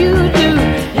say that you do.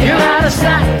 You're out of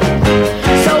sight.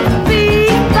 So be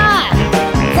fine,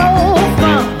 go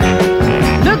fun.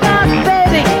 Look out,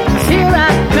 baby, 'cause here I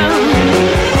come.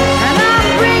 And I'm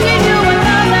bringing you a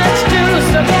love that's true.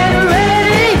 So get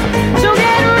ready, so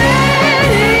get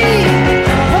ready.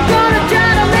 I'm gonna try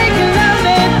to make you love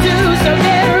it too. So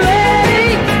get ready,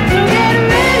 so get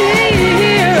ready.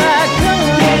 Here I come.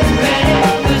 Get ready,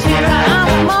 'cause here I come.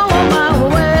 I'm on my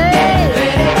way. Get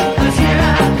ready, 'cause here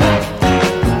I come.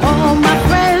 All my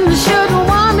friends should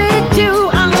want me to.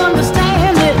 I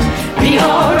understand it. Be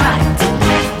alright.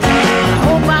 I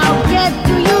hope I'll get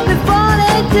to you before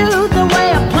they do the way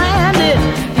I planned it.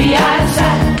 Be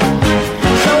outside.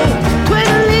 So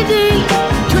twiddly-dee,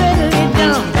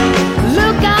 twiddly-dum.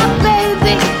 Look out,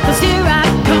 baby, 'cause here I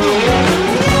come.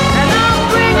 And I'm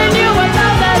bringing you a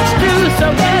love that's true. So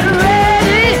get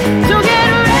ready, so get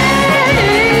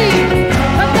ready.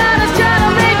 I'm gonna try to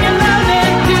make you love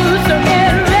it too. So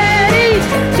get ready,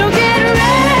 so get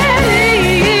ready.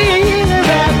 Here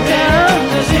I come,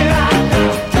 'cause here I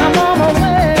come. I'm on my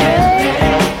way,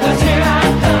 'cause here I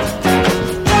come.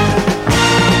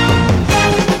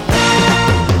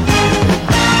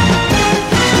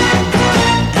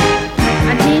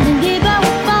 I didn't give a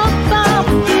fuck,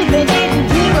 baby,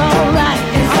 you're alright.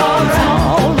 It's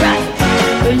alright.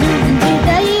 But you can be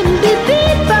there, you can be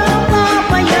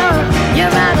but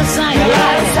you're out of sight.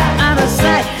 Out of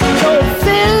sight. So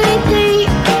fiddly-dee,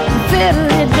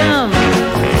 fiddly-dum.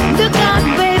 Look out,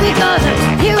 baby, 'cause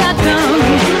here I come.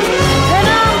 And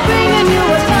I'm bringing you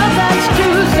a love that's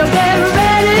true. So get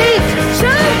ready, so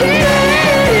get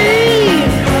ready.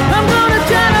 I'm gonna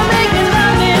try to make you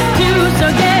love it too. So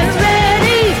get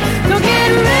ready, so get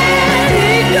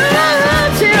ready.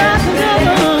 'Cause here I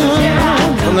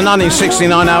come. From the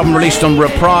 1969 album released on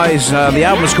Reprise, the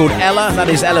album is called Ella, that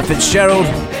is Ella Fitzgerald,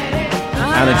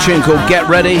 and a tune called Get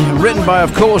Ready, written by,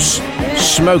 of course,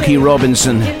 Smokey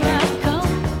Robinson.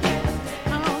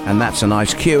 And that's a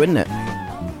nice cue, isn't it?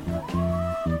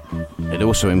 It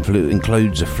also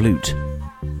includes a flute.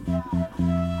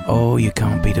 Oh, you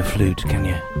can't beat a flute, can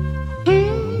you?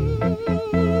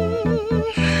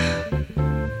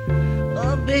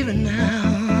 Oh, baby, now.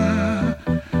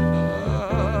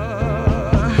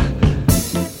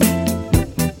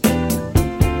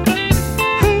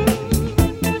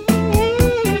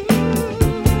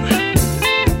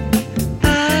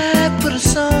 I put a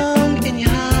song in your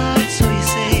heart, so you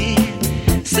say.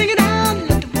 Sing it out and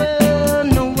let the world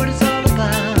know what it's all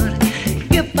about.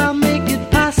 If I make it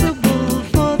possible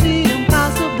for the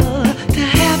impossible to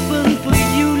happen.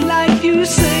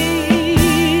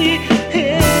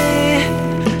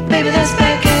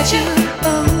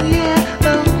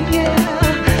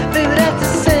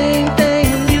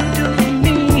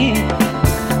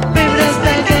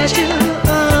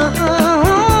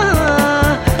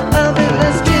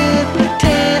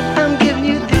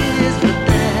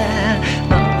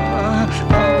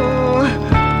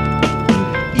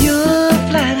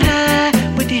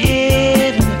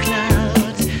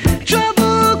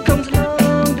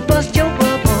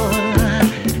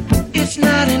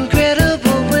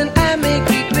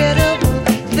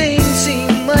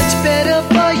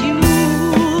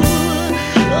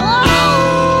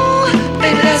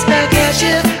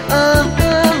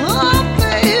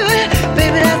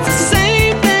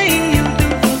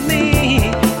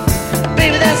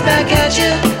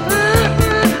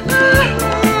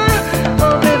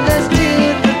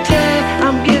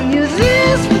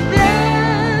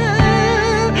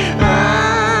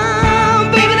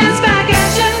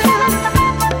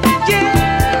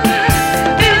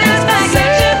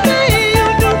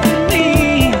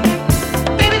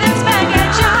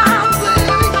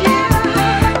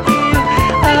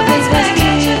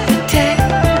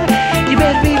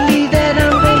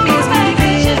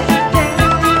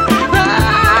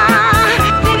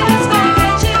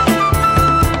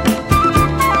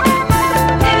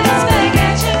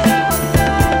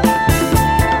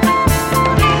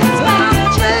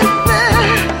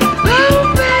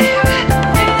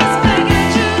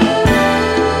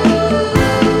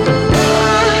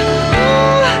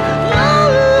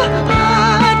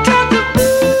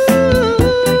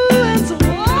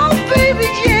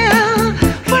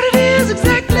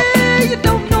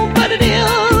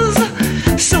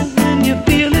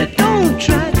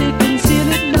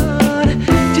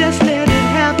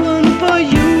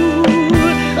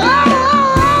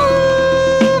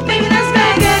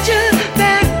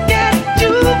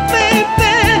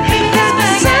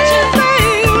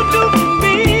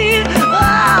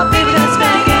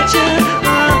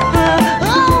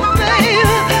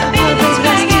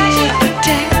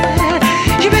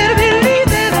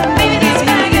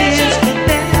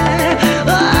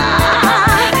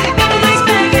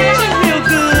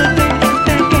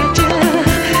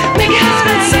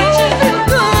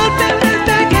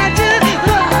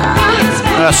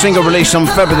 Single released on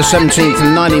February the 17th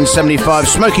in 1975.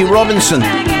 Smokey Robinson.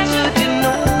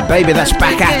 Baby, that's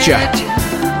back at ya.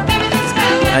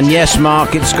 And yes,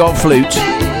 Mark, it's got flute.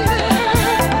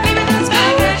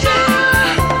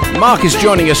 Mark is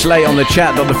joining us late on the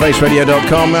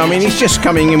chat.thefaceradio.com. I mean, he's just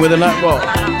coming in with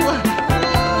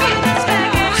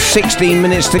 16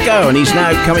 minutes to go, and he's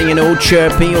now coming in all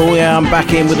chirpy. Oh yeah, I'm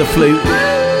back in with the flute.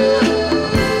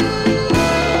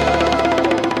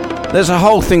 There's a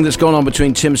whole thing that's gone on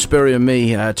between Tim Spurrier and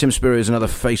me. Tim Spurrier is another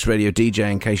Face Radio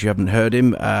DJ, in case you haven't heard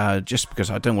him, just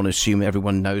because I don't want to assume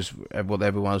everyone knows what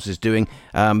everyone else is doing.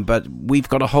 But we've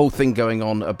got a whole thing going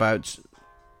on about...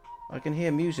 I can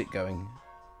hear music going.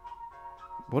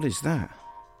 What is that?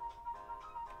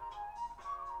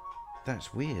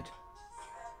 That's weird.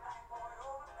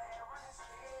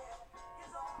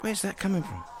 Where's that coming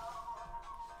from?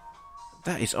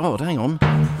 That is odd. Hang on.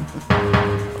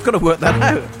 I've got to work that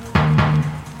out.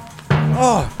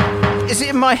 Oh, is it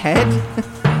in my head?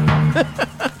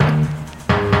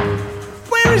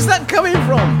 Where is that coming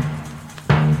from?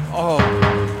 Oh,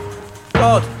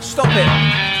 God, stop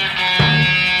it.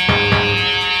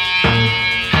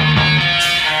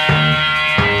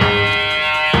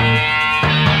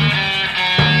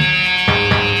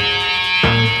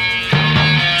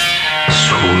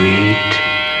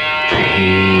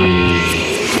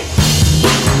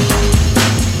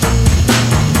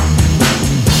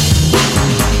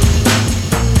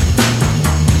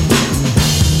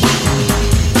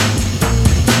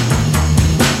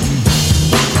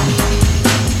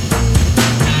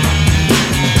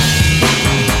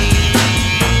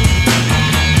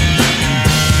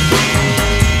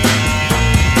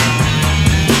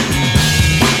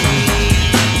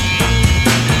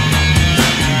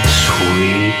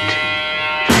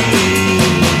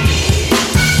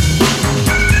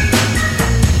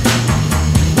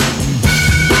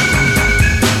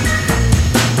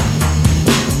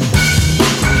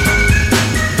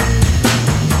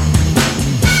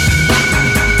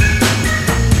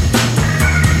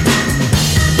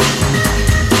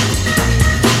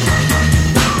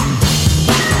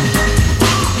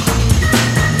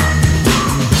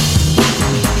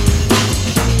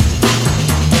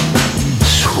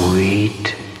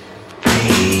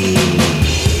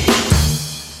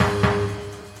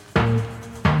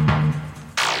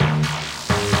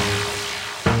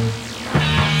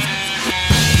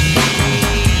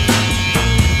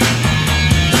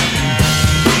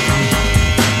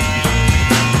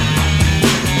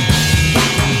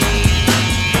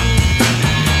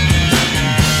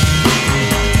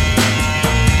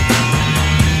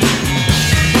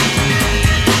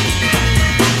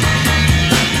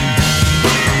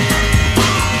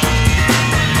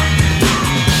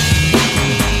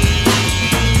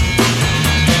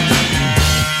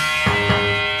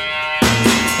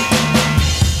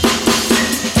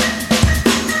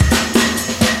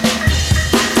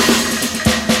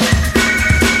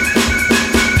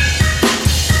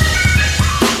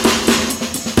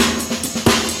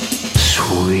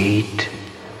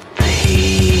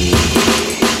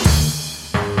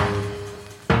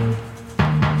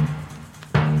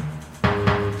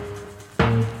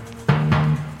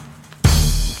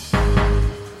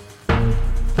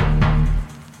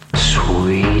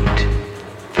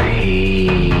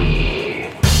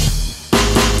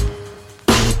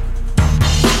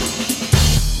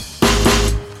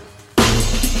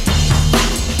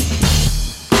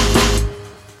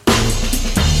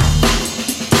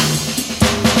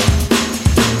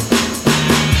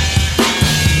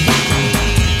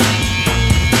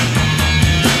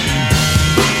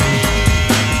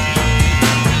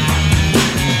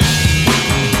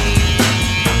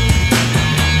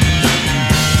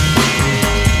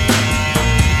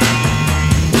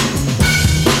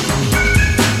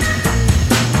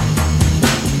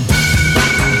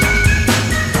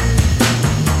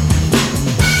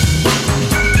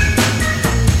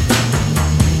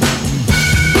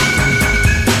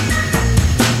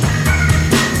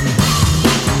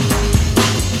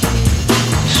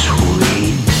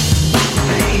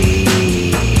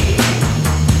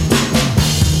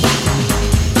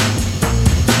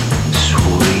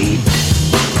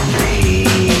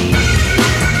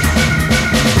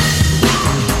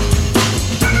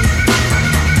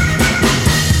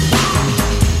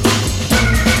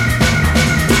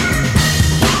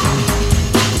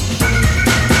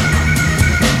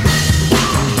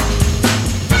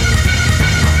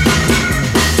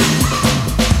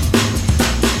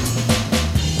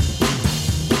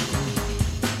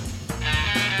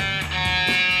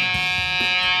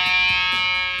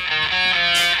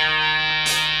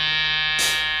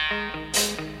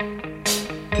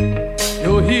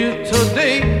 You're here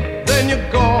today, then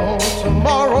you're gone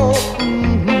tomorrow.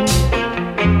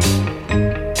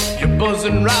 You're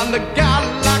buzzing round the guy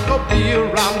like a bee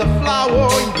around the flower,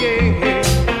 yeah.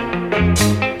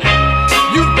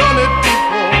 You've done it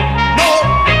before, no,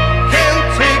 can't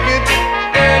take it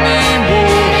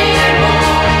anymore.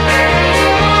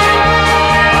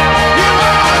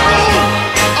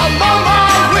 I'm on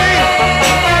my way,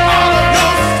 out of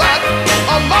your sight.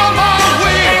 I'm on my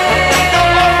way,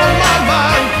 you're off of my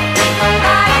mind. I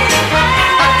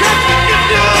can't forget you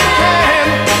can,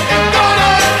 and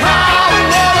gonna cry,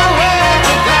 what a way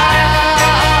to die.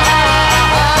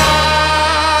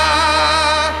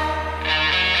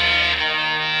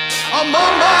 I'm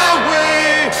on my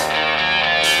way,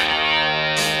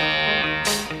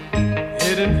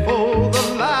 heading for the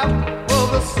light of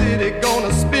the city,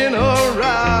 gonna spin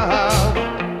around.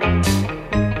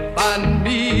 Find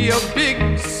me a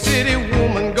big city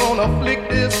woman, gonna flick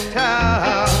this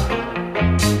town.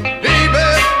 Baby,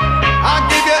 I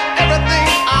give you everything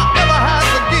I ever had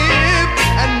to give,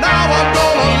 and now I'm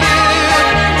gonna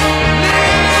live.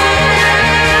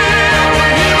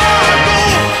 Here I go,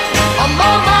 I'm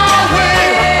on my way,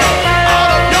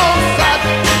 out of your sight.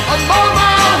 I'm on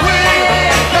my way,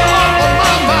 you're off of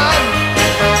my mind.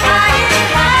 I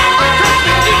can't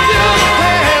forget you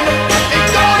can,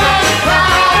 ain't gonna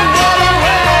cry, what a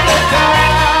way to die.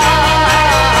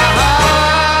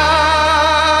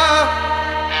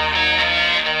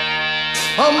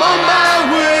 I'm on my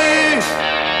way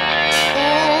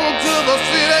to the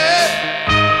city.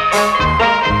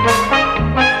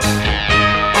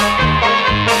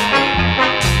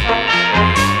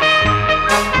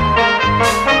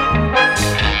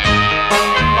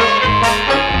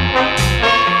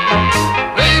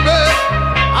 Baby,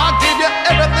 I'll give you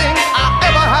everything I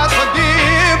ever had to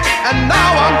give, and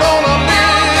now I'm gonna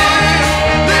live.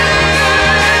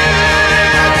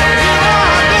 Here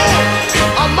I go,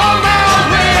 I'm on my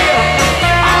way,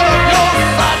 out of your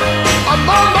sight. I'm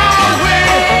on my way,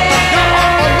 you're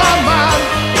off of my mind.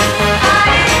 I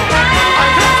can't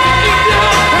forget you can,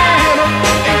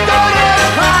 ain't gonna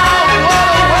cry, what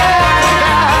a way to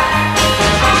die.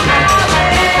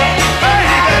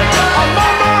 Baby, I'm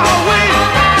on my way,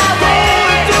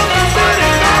 going to the city,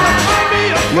 gonna take me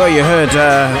a Well, you heard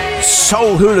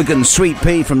Soul Hooligan Sweet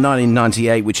Pea from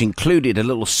 1998, which included a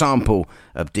little sample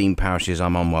of Dean Parrish's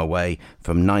I'm On My Way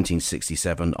from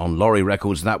 1967 on Laurie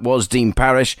Records. That was Dean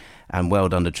Parrish, and well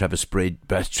done to Trevor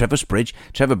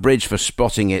Bridge for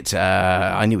spotting it.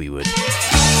 I knew he would.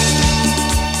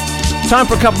 Time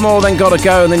for a couple more, then gotta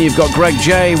go, and then you've got Greg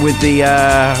J with the,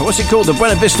 what's it called? The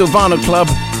Buena Vista Vinyl Club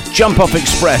Jump Off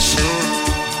Express.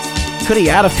 Could he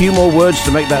add a few more words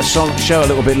to make that show a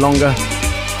little bit longer?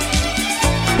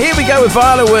 Here we go with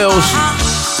Viola Wills.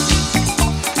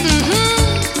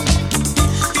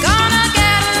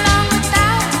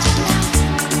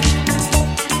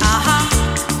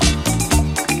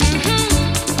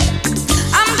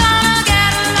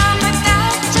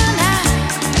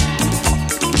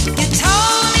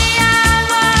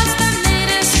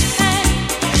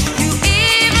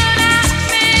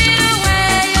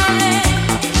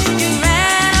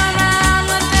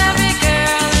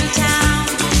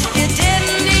 You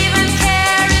didn't even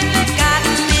care if it got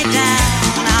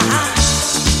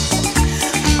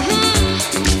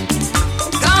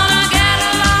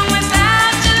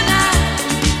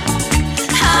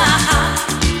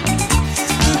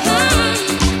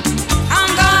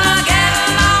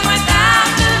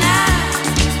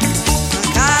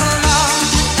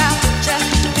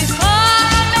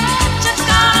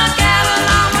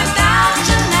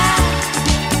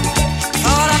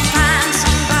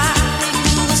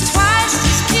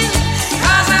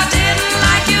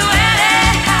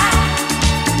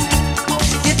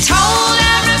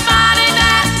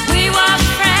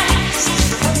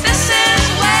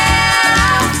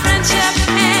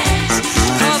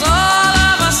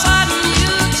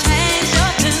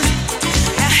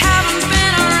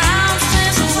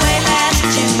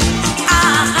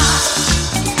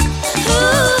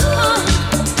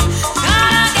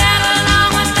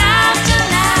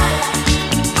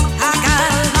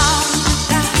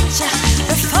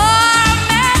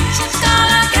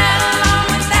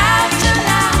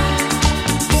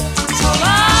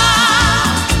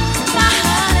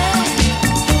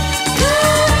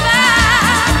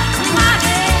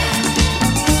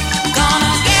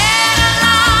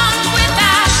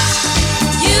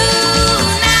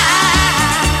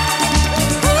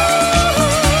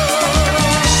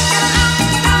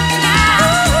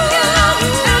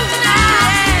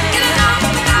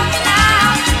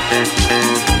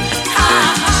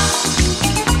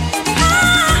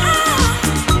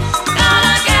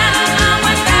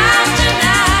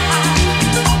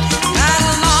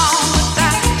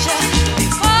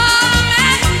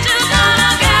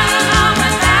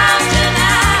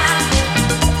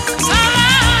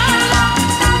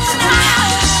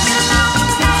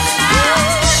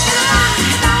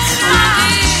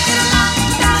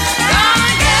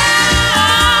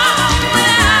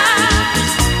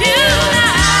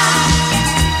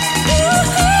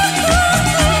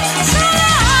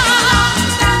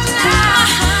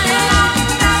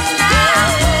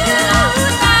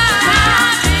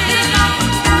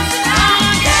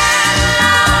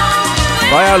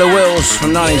Viola Wills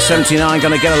from 1979,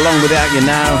 Gonna Get Along Without You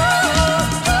Now.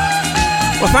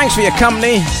 Well, thanks for your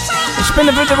company. It's been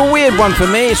a bit of a weird one for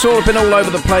me. It's all been all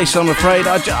over the place, I'm afraid.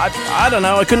 I don't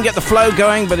know, I couldn't get the flow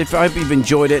going, but I hope you've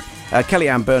enjoyed it.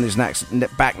 Kellyanne Byrne is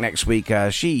back next week.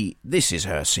 This is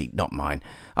her seat, not mine.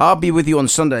 I'll be with you on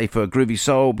Sunday for Groovy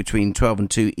Soul between 12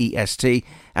 and 2 EST.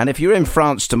 And if you're in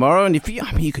France tomorrow, and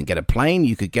you can get a plane,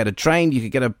 you could get a train, you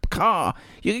could get a car,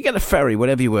 you could get a ferry,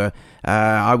 whatever you were.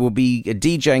 I will be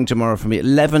DJing tomorrow from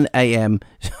 11 a.m.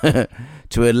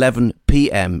 to 11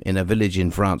 p.m. in a village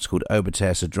in France called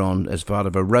Auberterre-Cedron as part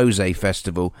of a rosé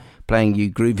festival, playing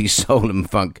you groovy soul and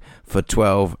funk for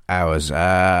 12 hours.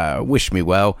 Wish me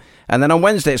well. And then on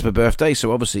Wednesday it's my birthday,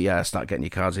 so obviously start getting your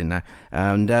cards in now.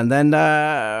 And then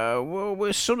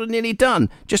we're sort of nearly done.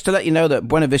 Just to let you know that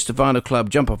Buena Vista Vinyl Club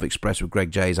Jump Off Express with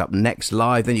Greg J is up next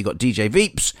live. Then you've got DJ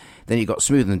Veeps. Then you've got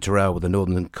Smooth and Terrell with the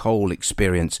Northern Coal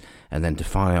Experience. And then to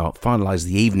finalise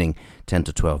the evening, 10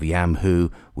 to 12,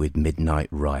 Yam-Hoo with Midnight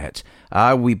Riot.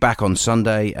 I'll be back on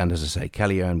Sunday, and as I say,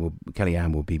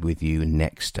 Kellyanne will be with you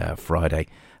next Friday.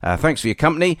 Thanks for your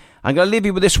company. I'm going to leave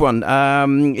you with this one.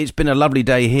 It's been a lovely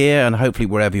day here, and hopefully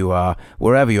wherever you are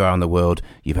in the world,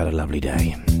 you've had a lovely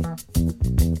day.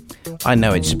 I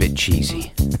know it's a bit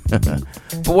cheesy,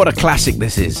 but what a classic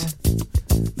this is.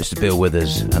 Mr. Bill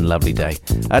Withers and Lovely Day.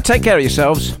 Take care of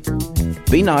yourselves.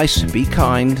 Be nice, be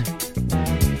kind.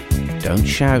 Don't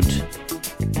shout.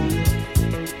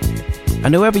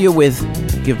 And whoever you're with,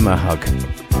 give them a hug.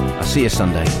 I'll see you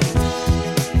Sunday.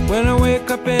 When I wake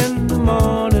up in the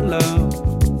morning, love,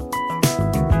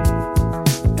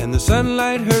 and the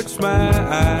sunlight hurts my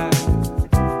eyes,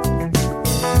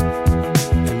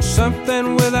 and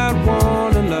something without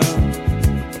warning, love,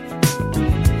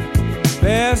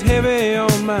 bears heavy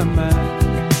on my mind.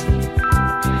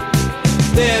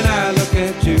 Then I look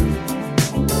at you,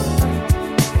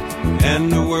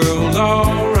 and the world's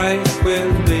alright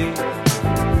with me.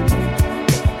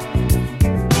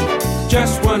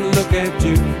 Just one look at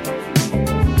you,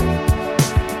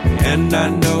 and I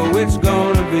know it's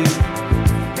gonna be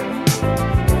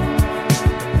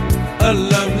a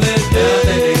lovely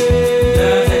day.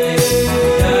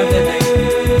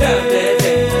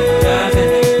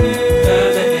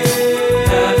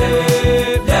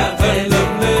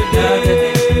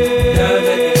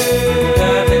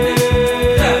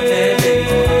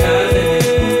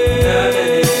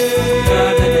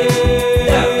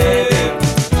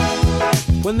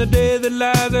 The day that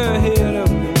lies ahead of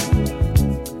me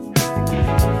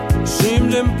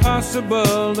seems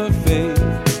impossible to face,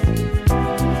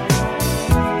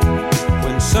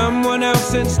 when someone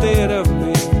else instead of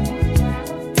me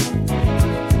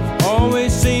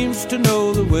always seems to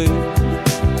know the way.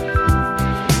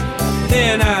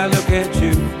 Then I look at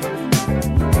you,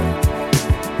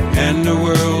 and the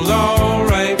world's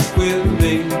alright with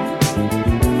me.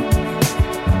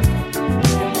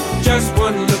 Just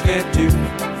one look at you,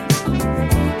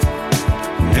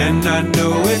 and I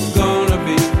know it's gonna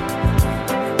be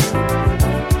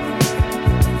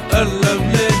a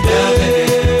lovely day.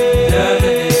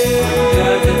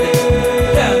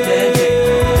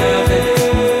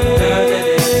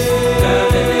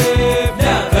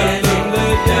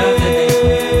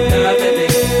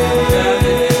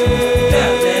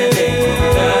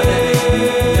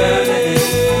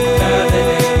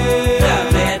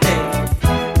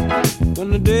 When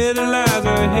the day that lies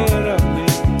ahead of me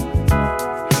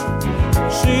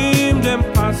seems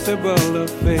impossible to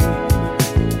face,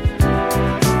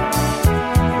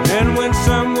 and when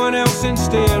someone else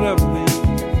instead of me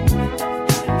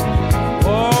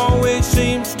always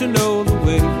seems to know the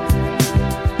way,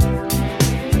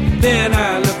 then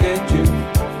I look at you,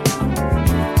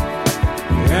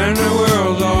 and the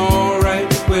world's alright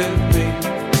with me.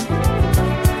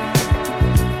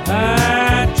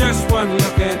 I just one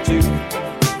look at you,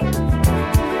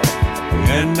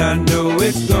 and I know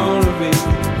it's gonna be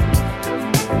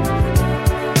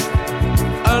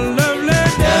a lovely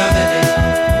day.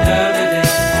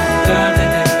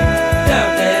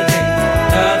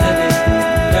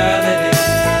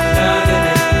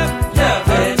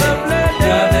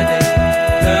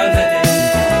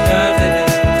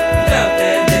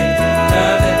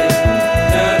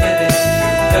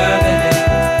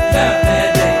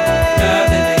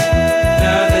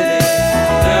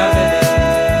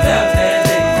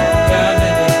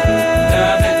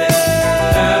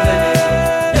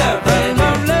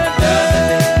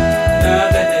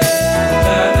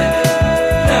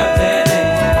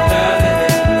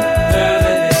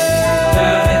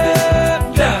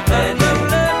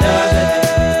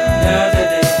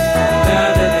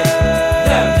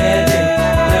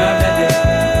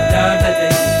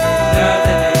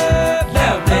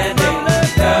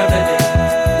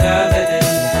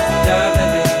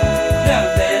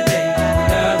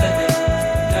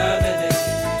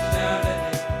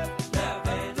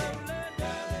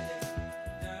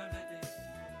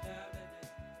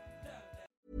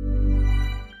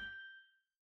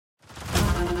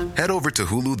 to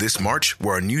Hulu this March,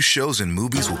 where our new shows and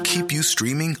movies will keep you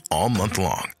streaming all month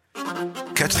long.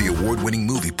 Catch the award-winning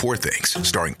movie Poor Things,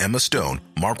 starring Emma Stone,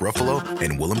 Mark Ruffalo,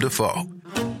 and Willem Dafoe.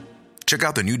 Check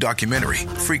out the new documentary,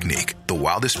 Freaknik, The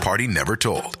Wildest Party Never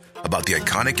Told, about the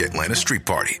iconic Atlanta street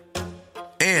party.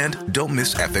 And don't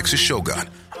miss FX's Shogun,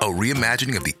 a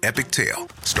reimagining of the epic tale,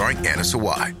 starring Anna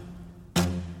Sawai.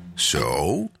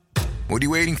 So, what are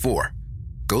you waiting for?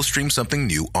 Go stream something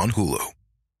new on Hulu.